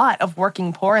a lot of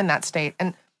working poor in that state.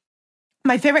 And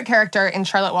my favorite character in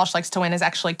Charlotte Walsh Likes to Win is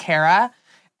actually Kara.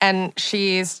 And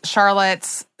she's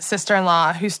Charlotte's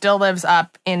sister-in-law who still lives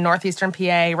up in northeastern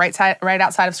PA, right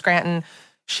outside of Scranton.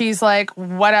 She's like,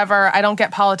 whatever, I don't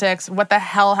get politics. What the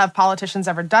hell have politicians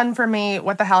ever done for me?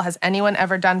 What the hell has anyone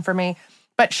ever done for me?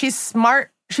 But she's smart.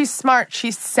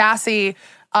 She's sassy.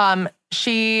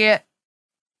 She's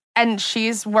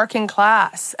working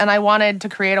class. And I wanted to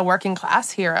create a working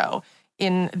class hero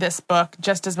in this book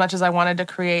just as much as I wanted to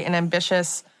create an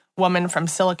ambitious woman from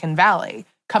Silicon Valley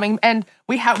and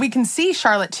we can see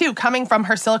Charlotte too, coming from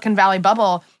her Silicon Valley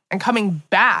bubble and coming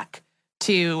back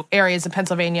to areas of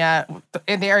Pennsylvania,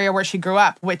 in the area where she grew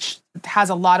up, which has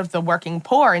a lot of the working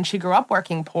poor, and she grew up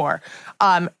working poor.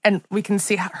 And we can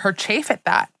see her chafe at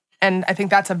that. And I think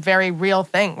that's a very real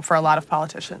thing for a lot of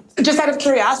politicians. Just out of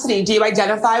curiosity, do you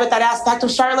identify with that aspect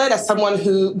of Charlotte as someone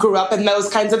who grew up in those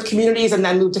kinds of communities and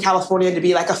then moved to California to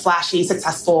be like a flashy,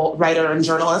 successful writer and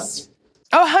journalist?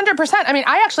 Oh, 100%. I mean,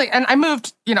 I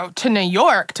moved, to New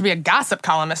York to be a gossip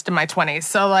columnist in my 20s.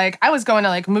 So, I was going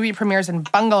to, movie premieres in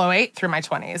Bungalow 8 through my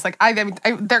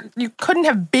 20s. You couldn't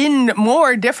have been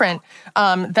more different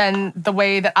than the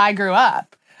way that I grew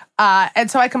up. And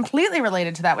so I completely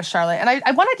related to that with Charlotte. And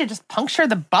I wanted to just puncture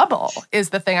the bubble is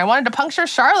the thing. I wanted to puncture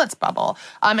Charlotte's bubble.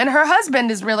 And her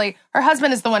husband is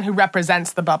the one who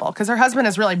represents the bubble because her husband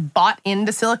has really bought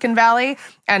into Silicon Valley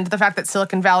and the fact that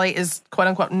Silicon Valley is quote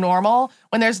unquote normal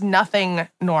when there's nothing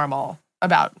normal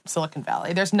about Silicon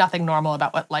Valley. There's nothing normal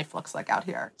about what life looks like out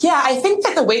here. Yeah, I think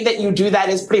that the way that you do that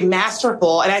is pretty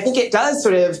masterful. And I think it does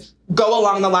sort of go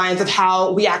along the lines of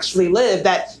how we actually live,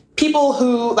 that people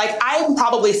who, I'm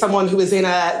probably someone who is in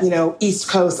a, East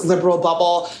Coast liberal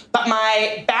bubble, but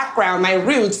my background, my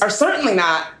roots are certainly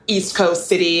not East Coast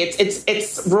city.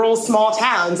 It's rural small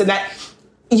towns, and that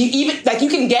you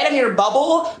can get in your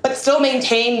bubble, but still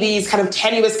maintain these kind of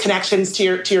tenuous connections to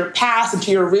your past and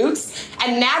to your roots.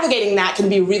 And navigating that can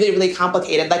be really, really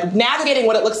complicated. Navigating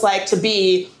what it looks like to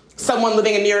be someone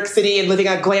living in New York City and living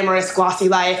a glamorous, glossy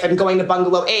life and going to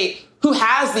Bungalow 8 who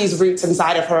has these roots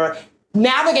inside of her.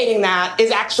 Navigating that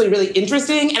is actually really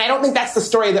interesting, and I don't think that's the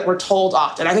story that we're told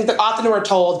often. I think that often we're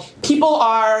told people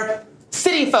are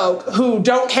city folk who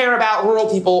don't care about rural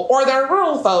people, or they're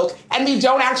rural folk, and we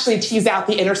don't actually tease out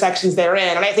the intersections they're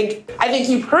in. And I think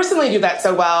you personally do that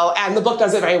so well, and the book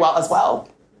does it very well as well.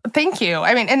 Thank you.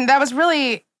 I mean, and that was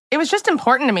really, it was just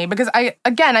important to me because I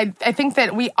think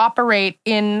that we operate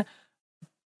in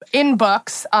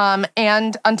books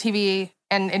and on TV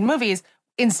and in movies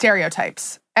in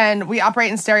stereotypes. And we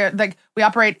operate in we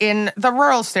operate in the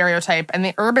rural stereotype and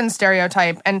the urban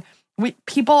stereotype. And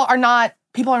people are not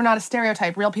a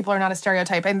stereotype. Real people are not a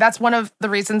stereotype. And that's one of the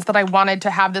reasons that I wanted to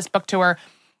have this book tour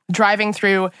driving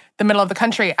through the middle of the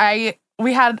country.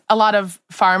 We had a lot of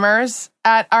farmers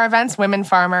at our events, women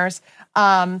farmers,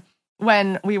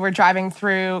 when we were driving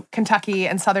through Kentucky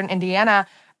and southern Indiana,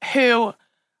 who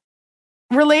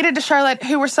related to Charlotte,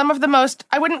 who were some of the most,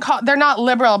 they're not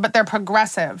liberal, but they're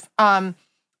progressive.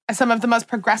 Some of the most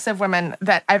progressive women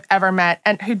that I've ever met,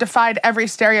 and who defied every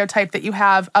stereotype that you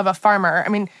have of a farmer. I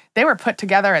mean, they were put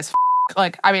together as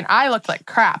I looked like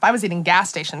crap. I was eating gas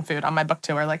station food on my book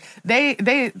tour. Like they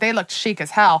looked chic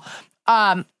as hell.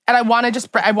 And I want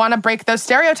to break those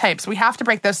stereotypes. We have to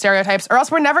break those stereotypes, or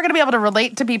else we're never going to be able to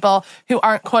relate to people who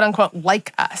aren't quote unquote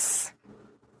like us.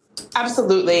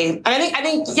 Absolutely. And I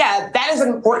think, yeah, that is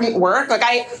important work. Like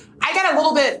I got a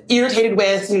little bit irritated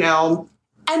with,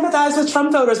 empathize with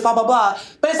Trump voters, blah, blah, blah.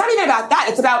 But it's not even about that.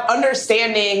 It's about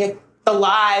understanding the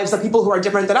lives of people who are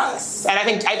different than us. And I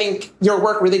think your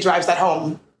work really drives that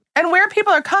home. And where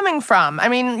people are coming from. I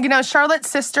mean, Charlotte's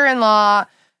sister-in-law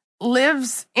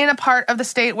lives in a part of the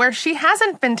state where she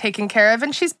hasn't been taken care of,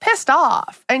 and she's pissed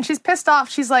off. And she's pissed off.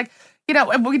 She's like,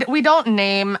 we don't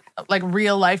name like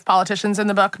real life politicians in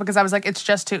the book because I was like, it's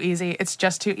just too easy. It's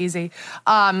just too easy.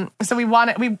 So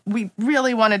we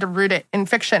really wanted to root it in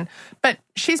fiction. But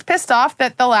she's pissed off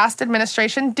that the last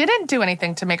administration didn't do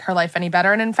anything to make her life any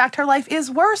better. And in fact, her life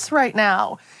is worse right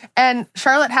now. And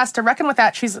Charlotte has to reckon with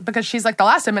that. Because she's like, the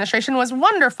last administration was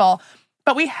wonderful.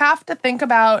 But we have to think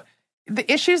about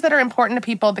the issues that are important to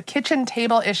people, the kitchen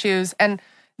table issues, and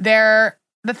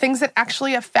the things that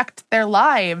actually affect their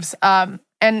lives. And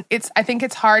I think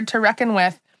it's hard to reckon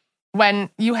with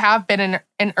when you have been in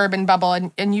an urban bubble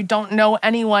and you don't know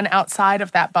anyone outside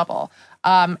of that bubble.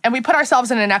 And we put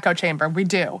ourselves in an echo chamber. We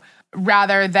do,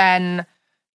 rather than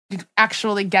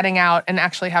actually getting out and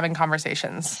actually having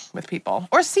conversations with people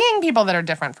or seeing people that are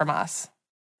different from us.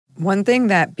 One thing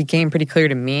that became pretty clear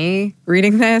to me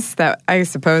reading this, that I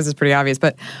suppose is pretty obvious,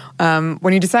 but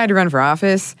when you decide to run for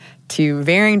office, to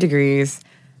varying degrees,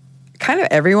 kind of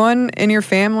everyone in your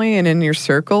family and in your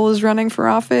circle is running for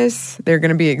office. They're going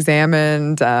to be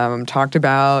examined, talked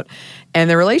about, and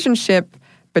the relationship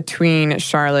between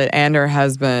Charlotte and her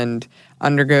husband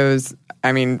undergoes,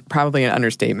 probably an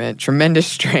understatement, tremendous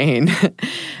strain.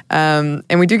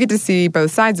 And we do get to see both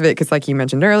sides of it because, like you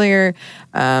mentioned earlier,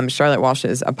 Charlotte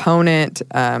Walsh's opponent,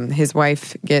 his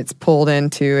wife gets pulled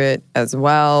into it as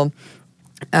well.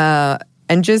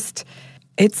 And just,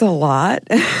 it's a lot.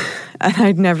 And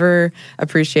I'd never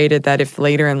appreciated that if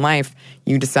later in life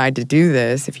you decide to do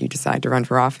this, if you decide to run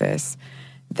for office,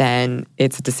 then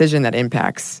it's a decision that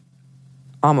impacts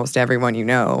almost everyone you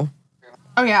know.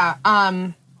 Oh, yeah.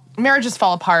 Marriages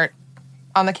fall apart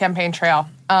on the campaign trail.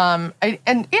 And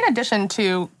in addition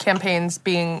to campaigns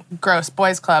being gross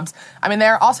boys clubs,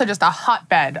 they're also just a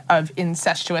hotbed of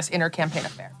incestuous inter-campaign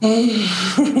affairs.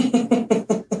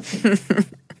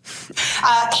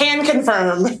 Can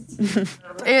confirm.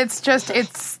 It's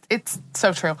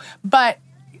so true. But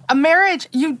a marriage,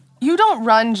 you don't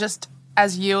run just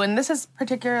as you, and this is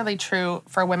particularly true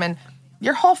for women.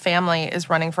 Your whole family is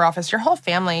running for office. Your whole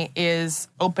family is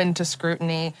open to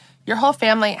scrutiny. Your whole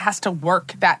family has to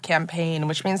work that campaign,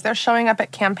 which means they're showing up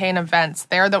at campaign events.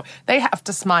 They have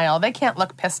to smile. They can't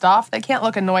look pissed off. They can't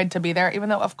look annoyed to be there, even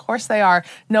though, of course, they are.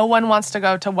 No one wants to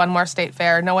go to one more state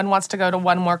fair. No one wants to go to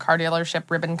one more car dealership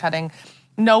ribbon cutting.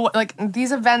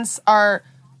 These events are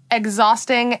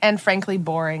exhausting and frankly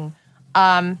boring.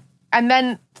 And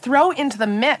then throw into the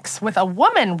mix with a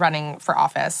woman running for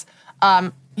office,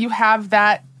 you have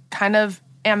that kind of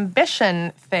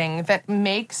ambition thing that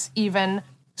makes even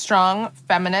strong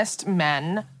feminist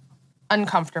men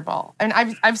uncomfortable. And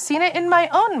I've seen it in my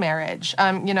own marriage,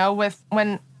 now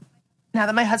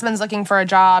that my husband's looking for a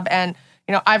job and,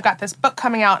 I've got this book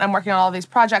coming out and I'm working on all these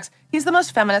projects. He's the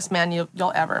most feminist man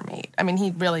you'll ever meet. I mean,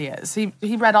 he really is. He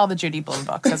read all the Judy Blume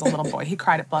books as a little boy. He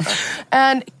cried at Blubber.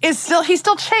 And he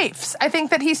still chafes. I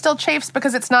think that he still chafes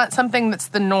because it's not something that's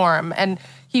the norm. And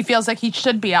he feels like he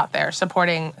should be out there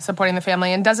supporting the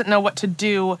family and doesn't know what to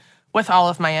do with all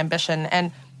of my ambition.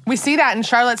 And we see that in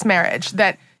Charlotte's marriage,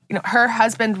 that her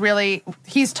husband really,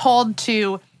 he's told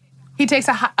to, he takes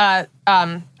a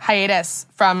hiatus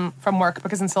from work,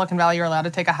 because in Silicon Valley you're allowed to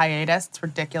take a hiatus. It's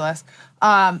ridiculous.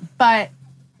 But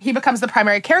he becomes the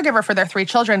primary caregiver for their 3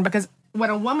 children, because when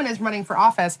a woman is running for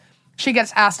office, she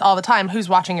gets asked all the time, who's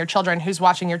watching your children, who's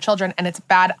watching your children, and it's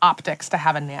bad optics to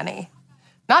have a nanny.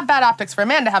 Not bad optics for a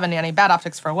man to have a nanny, bad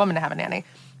optics for a woman to have a nanny.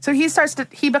 So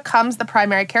he becomes the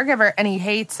primary caregiver, and he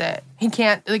hates it. He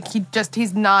can't,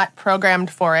 he's not programmed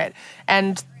for it.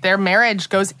 And their marriage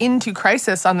goes into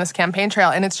crisis on this campaign trail.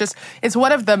 And it's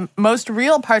one of the most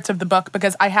real parts of the book,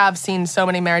 because I have seen so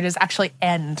many marriages actually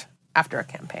end after a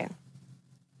campaign.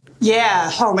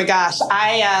 Yeah. Oh my gosh. In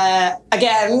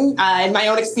my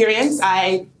own experience,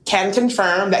 I can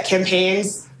confirm that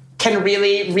campaigns can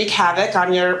really wreak havoc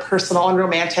on your personal and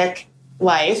romantic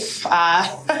life. I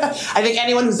think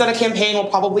anyone who's done a campaign will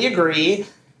probably agree.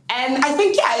 And I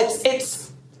think,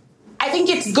 I think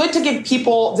it's good to give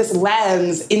people this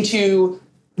lens into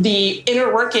the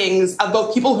inner workings of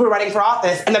both people who are running for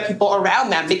office and the people around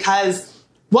them, because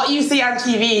what you see on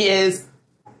TV is,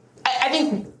 I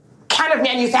think, kind of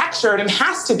manufactured, and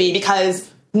has to be,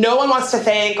 because no one wants to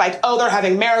think like, oh, they're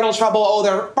having marital trouble, oh,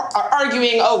 they're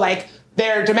arguing, oh, like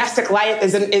their domestic life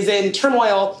is in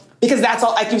turmoil. Because that's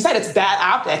all, like you said, it's bad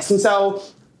optics. And so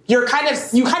you kind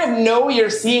of know you're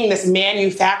seeing this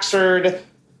manufactured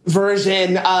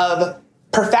version of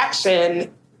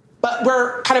perfection, but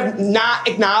we're kind of not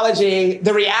acknowledging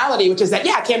the reality, which is that,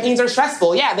 yeah, campaigns are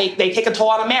stressful. Yeah, they take a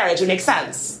toll on a marriage. It makes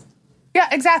sense. Yeah,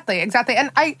 exactly. And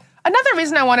another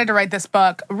reason I wanted to write this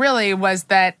book really was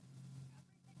that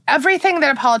everything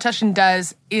that a politician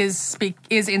does is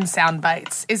in sound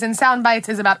bites, is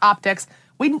about optics.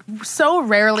 We so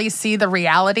rarely see the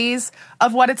realities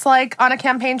of what it's like on a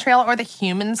campaign trail, or the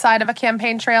human side of a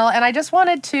campaign trail. And I just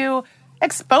wanted to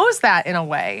expose that in a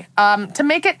way, to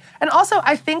make it. And also,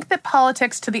 I think that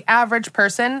politics to the average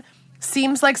person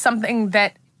seems like something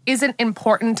that isn't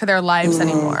important to their lives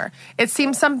anymore. It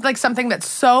seems like something that's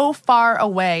so far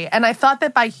away. And I thought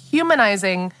that by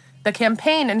humanizing the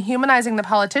campaign and humanizing the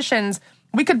politicians,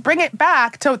 we could bring it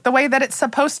back to the way that it's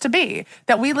supposed to be,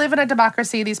 that we live in a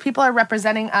democracy, these people are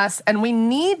representing us, and we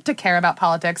need to care about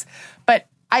politics. But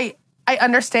I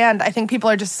understand, I think people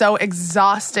are just so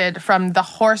exhausted from the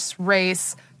horse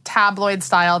race, tabloid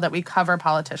style that we cover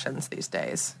politicians these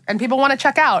days. And people want to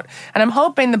check out. And I'm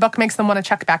hoping the book makes them want to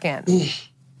check back in.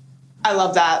 I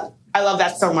love that. I love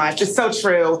that so much. It's so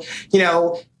true.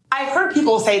 I've heard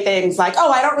people say things like,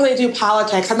 oh, I don't really do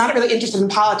politics. I'm not really interested in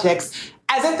politics,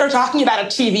 as if they're talking about a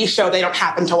TV show they don't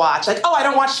happen to watch. Like, oh, I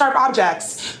don't watch Sharp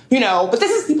Objects, but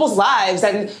this is people's lives.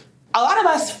 And a lot of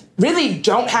us really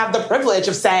don't have the privilege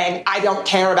of saying, I don't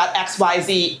care about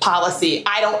XYZ policy.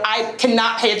 I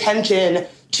cannot pay attention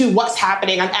to what's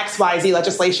happening on XYZ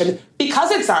legislation,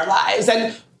 because it's our lives.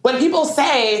 And when people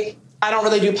say, I don't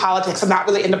really do politics, I'm not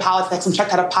really into politics, I'm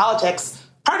checked out of politics,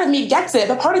 part of me gets it,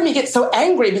 but part of me gets so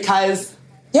angry because,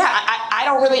 I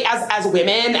don't really, as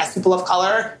women, as people of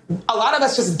color, a lot of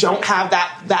us just don't have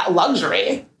that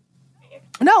luxury.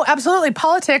 No, absolutely.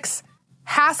 Politics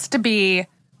has to be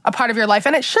a part of your life,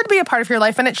 and it should be a part of your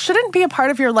life, and it shouldn't be a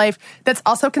part of your life that's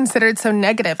also considered so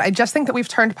negative. I just think that we've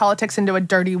turned politics into a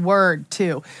dirty word,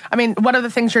 too. I mean, one of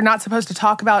the things you're not supposed to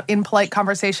talk about in polite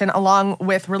conversation along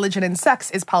with religion and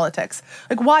sex is politics.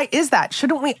 Like, why is that?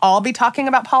 Shouldn't we all be talking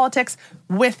about politics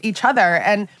with each other?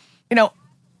 And,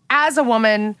 as a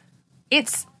woman,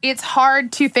 it's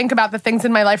hard to think about the things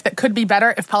in my life that could be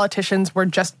better if politicians were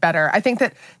just better. I think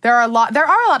that there are a lot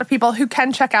of people who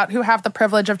can check out, who have the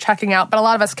privilege of checking out, but a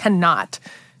lot of us cannot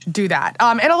do that.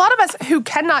 And a lot of us who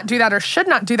cannot do that or should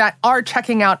not do that are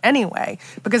checking out anyway,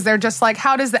 because they're just like,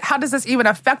 how does this even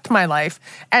affect my life?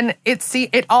 And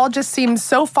it all just seems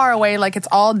so far away, like it's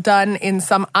all done in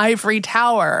some ivory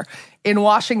tower in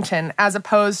Washington, as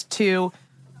opposed to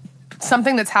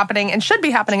something that's happening and should be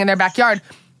happening in their backyard.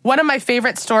 One of my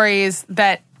favorite stories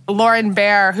that Lauren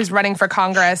Bear, who's running for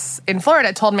Congress in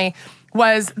Florida, told me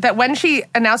was that when she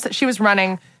announced that she was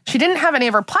running, she didn't have any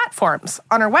of her platforms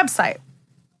on her website.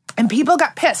 And people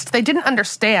got pissed. They didn't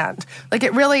understand. Like,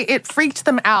 it freaked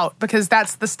them out, because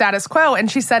that's the status quo. And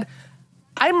she said,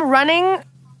 I'm running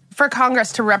for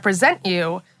Congress to represent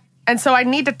you, and so I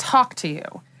need to talk to you.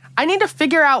 I need to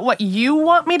figure out what you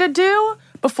want me to do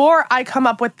before I come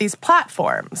up with these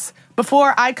platforms.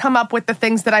 before I come up with the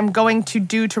things that I'm going to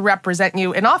do to represent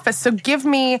you in office. So give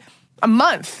me a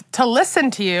month to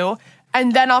listen to you,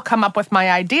 and then I'll come up with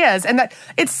my ideas. And that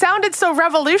it sounded so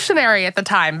revolutionary at the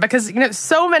time because,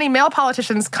 so many male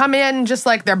politicians come in just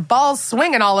like their balls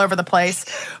swinging all over the place,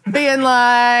 being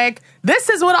like, this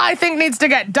is what I think needs to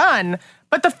get done.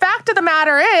 But the fact of the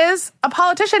matter is, a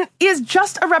politician is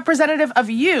just a representative of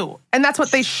you. And that's what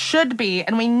they should be.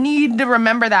 And we need to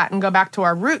remember that and go back to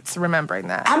our roots remembering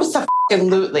that.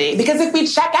 Absolutely. Because if we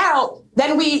check out,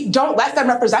 then we don't let them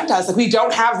represent us. Like, we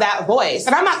don't have that voice.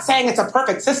 And I'm not saying it's a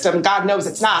perfect system. God knows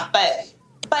it's not. But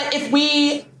if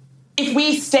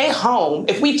we stay home,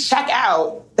 if we check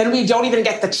out, then we don't even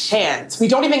get the chance. We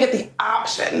don't even get the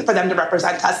option for them to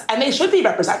represent us. And they should be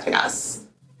representing us.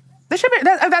 They should be.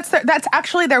 That's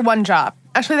actually their one job.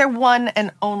 Actually, their one and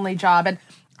only job. And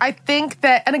I think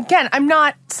that, and again, I'm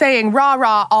not saying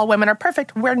rah, all women are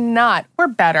perfect. We're not. We're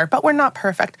better, but we're not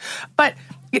perfect. But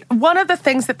one of the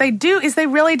things that they do is they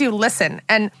really do listen.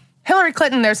 And Hillary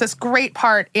Clinton, there's this great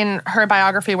part in her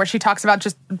biography where she talks about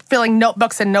just filling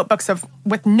notebooks and notebooks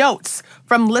with notes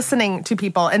from listening to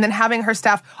people and then having her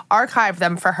staff archive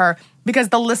them for her because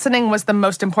the listening was the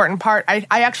most important part. I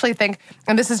actually think,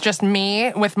 and this is just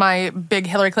me with my big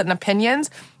Hillary Clinton opinions,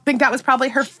 I think that was probably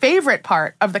her favorite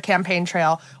part of the campaign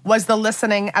trail was the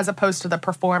listening as opposed to the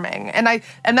performing. And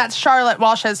that's Charlotte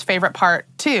Walsh's favorite part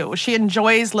too. She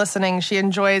enjoys listening. She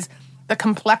enjoys the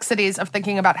complexities of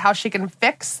thinking about how she can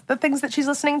fix the things that she's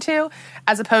listening to,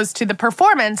 as opposed to the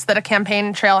performance that a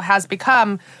campaign trail has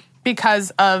become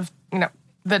because of,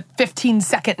 the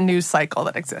 15-second news cycle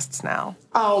that exists now.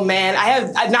 Oh, man.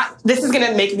 This is going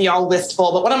to make me all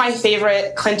wistful, but one of my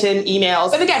favorite Clinton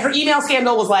emails, and again, her email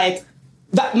scandal was like,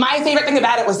 my favorite thing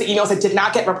about it was the emails that did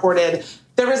not get reported.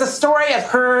 There was a story of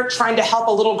her trying to help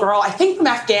a little girl, I think from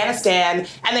Afghanistan,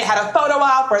 and they had a photo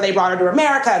op where they brought her to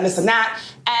America and this and that.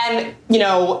 And,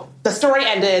 the story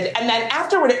ended. And then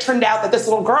afterward, it turned out that this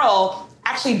little girl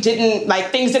actually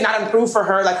things did not improve for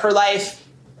her. Like, her life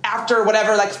after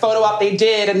whatever, photo op they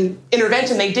did and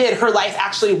intervention they did, her life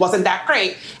actually wasn't that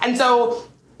great. And so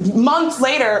months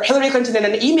later, Hillary Clinton in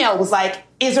an email was like,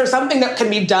 is there something that can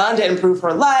be done to improve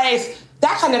her life?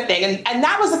 That kind of thing. And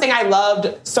that was the thing I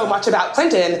loved so much about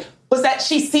Clinton, was that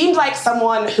she seemed like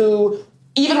someone who,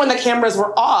 even when the cameras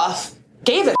were off,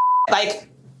 gave a like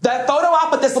the photo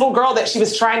op with this little girl that she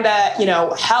was trying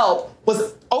to, help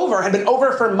was had been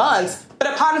over for months.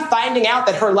 But upon finding out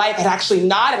that her life had actually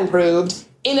not improved,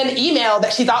 in an email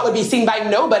that she thought would be seen by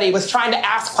nobody, was trying to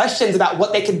ask questions about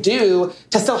what they could do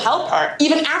to still help her,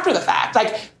 even after the fact.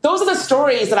 Those are the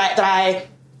stories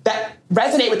that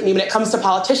resonate with me when it comes to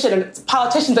politicians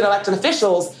and elected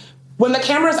officials. When the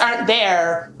cameras aren't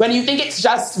there, when you think it's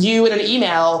just you in an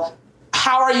email,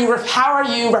 how are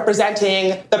you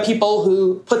representing the people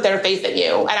who put their faith in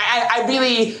you? And I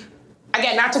really,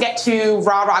 again, not to get too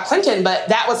rah Clinton, but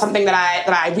that was something that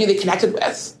I really connected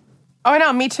with. Oh, I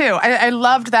know, me too. I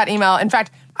loved that email. In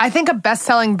fact, I think a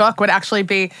best-selling book would actually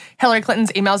be Hillary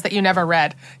Clinton's emails that you never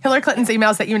read. Hillary Clinton's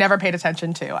emails that you never paid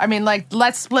attention to. I mean,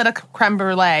 let's split a creme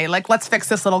brulee. Let's fix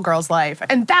this little girl's life.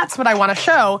 And that's what I want to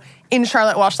show in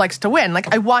Charlotte Walsh Likes to Win.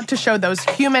 I want to show those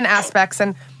human aspects.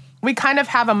 And we kind of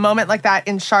have a moment like that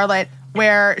in Charlotte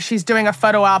where she's doing a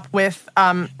photo op with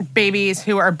babies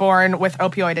who are born with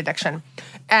opioid addiction.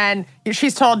 And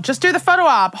she's told, just do the photo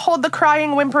op, hold the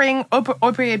crying, whimpering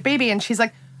opioid baby. And she's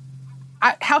like,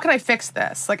 how can I fix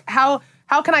this? How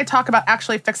can I talk about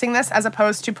actually fixing this as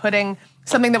opposed to putting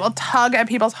something that will tug at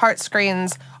people's heart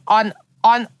screens on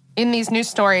in these news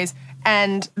stories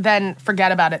and then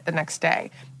forget about it the next day?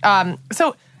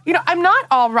 So, I'm not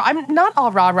all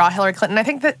rah Hillary Clinton. I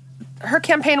think that her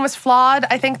campaign was flawed.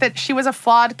 I think that she was a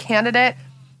flawed candidate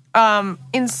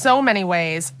in so many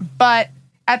ways. But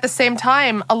at the same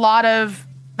time, a lot of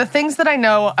the things that I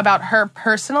know about her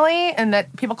personally and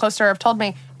that people close to her have told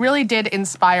me really did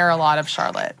inspire a lot of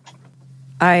Charlotte.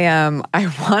 I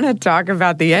want to talk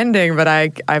about the ending, but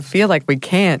I feel like we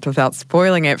can't without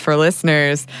spoiling it for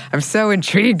listeners. I'm so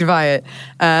intrigued by it.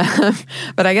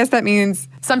 But I guess that means...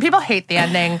 Some people hate the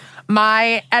ending.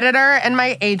 My editor and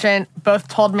my agent both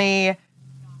told me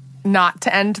not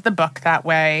to end the book that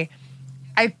way.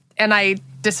 I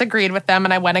disagreed with them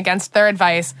and I went against their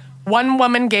advice. One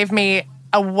woman gave me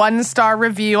a 1-star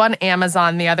review on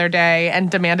Amazon the other day and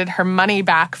demanded her money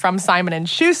back from Simon &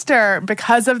 Schuster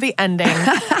because of the ending.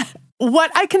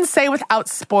 What I can say without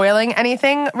spoiling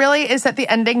anything really is that the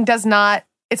ending it's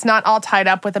not all tied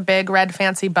up with a big red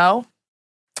fancy bow.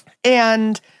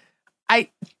 And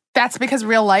that's because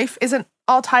real life isn't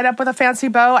all tied up with a fancy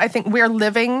bow. I think we're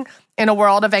living in a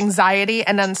world of anxiety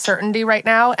and uncertainty right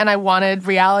now, and I wanted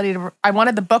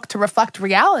the book to reflect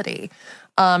reality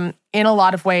in a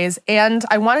lot of ways, and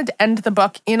I wanted to end the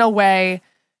book in a way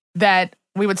that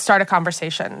we would start a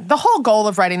conversation. The whole goal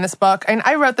of writing this book, and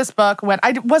I wrote this book when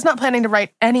I was not planning to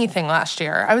write anything last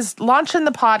year. I was launching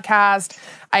the podcast.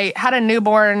 I had a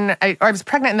newborn. I was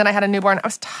pregnant, and then I had a newborn. I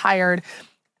was tired.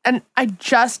 And I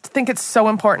just think it's so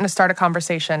important to start a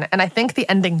conversation. And I think the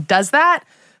ending does that,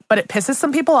 but it pisses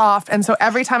some people off. And so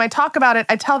every time I talk about it,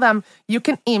 I tell them, you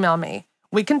can email me.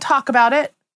 We can talk about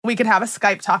it. We could have a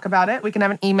Skype talk about it. We can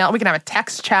have an email. We can have a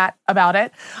text chat about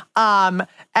it.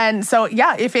 And so,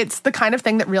 yeah, if it's the kind of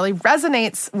thing that really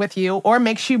resonates with you or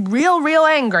makes you real, real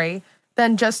angry,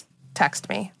 then just text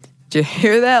me. Did you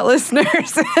hear that,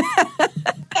 listeners?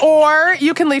 Or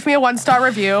you can leave me a 1-star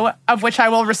review, of which I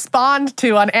will respond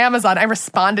to on Amazon. I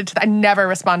never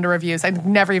respond to reviews. I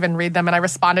never even read them, and I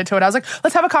responded to it. I was like,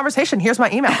 let's have a conversation. Here's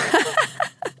my email.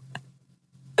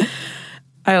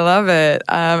 I love it.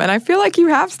 And I feel like you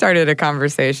have started a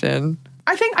conversation.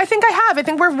 I think I have. I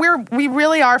think we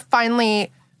really are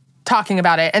finally talking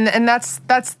about it. And that's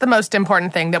the most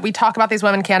important thing, that we talk about these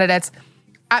women candidates.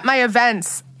 At my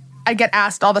events, I get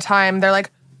asked all the time, they're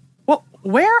like, well,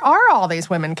 where are all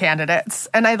these women candidates?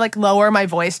 And I lower my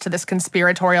voice to this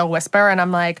conspiratorial whisper, and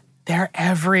I'm like, they're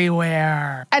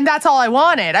everywhere. And that's all I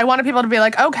wanted. I wanted people to be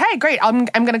like, okay, great, I'm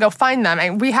going to go find them.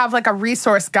 And we have a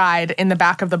resource guide in the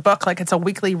back of the book, it's a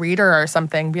weekly reader or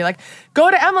something. Be like, go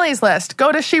to Emily's List,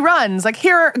 go to She Runs,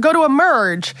 go to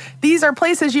Emerge. These are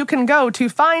places you can go to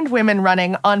find women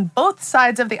running on both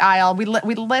sides of the aisle. We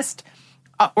list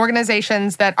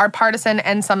organizations that are partisan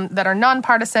and some that are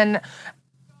nonpartisan.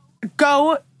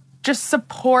 Go, just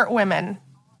support women.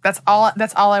 That's all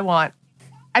I want.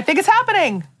 I think it's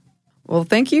happening. Well,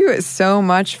 thank you so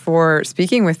much for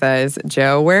speaking with us,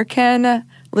 Jo. Where can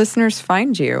listeners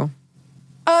find you?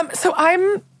 So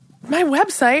I'm my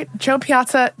website,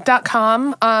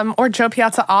 jopiazza.com, or Jo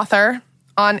Piazza Author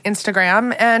on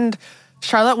Instagram, and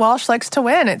Charlotte Walsh Likes to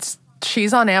Win.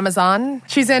 She's on Amazon.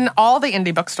 She's in all the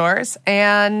indie bookstores,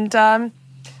 and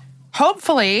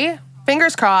hopefully,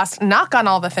 fingers crossed, knock on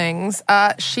all the things,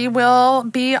 she will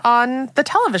be on the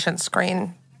television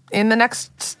screen in the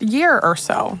next year or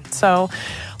so. So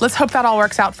let's hope that all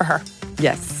works out for her.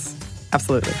 Yes,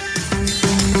 absolutely.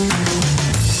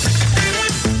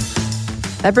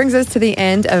 That brings us to the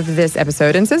end of this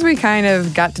episode. And since we kind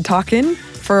of got to talking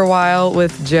for a while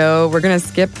with Jo, we're going to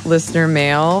skip listener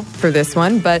mail for this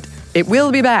one, but it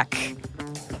will be back.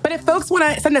 But if folks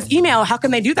want to send us email, how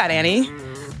can they do that, Annie?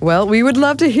 Well, we would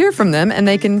love to hear from them, and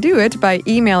they can do it by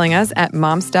emailing us at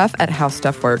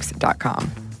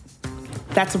momstuff@howstuffworks.com.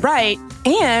 That's right.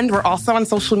 And we're also on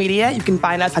social media. You can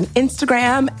find us on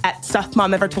Instagram at Stuff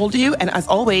Mom Never Told You, and as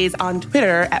always on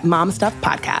Twitter at Mom Stuff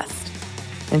Podcast.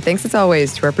 And thanks as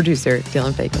always to our producer,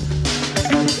 Dylan Fagan.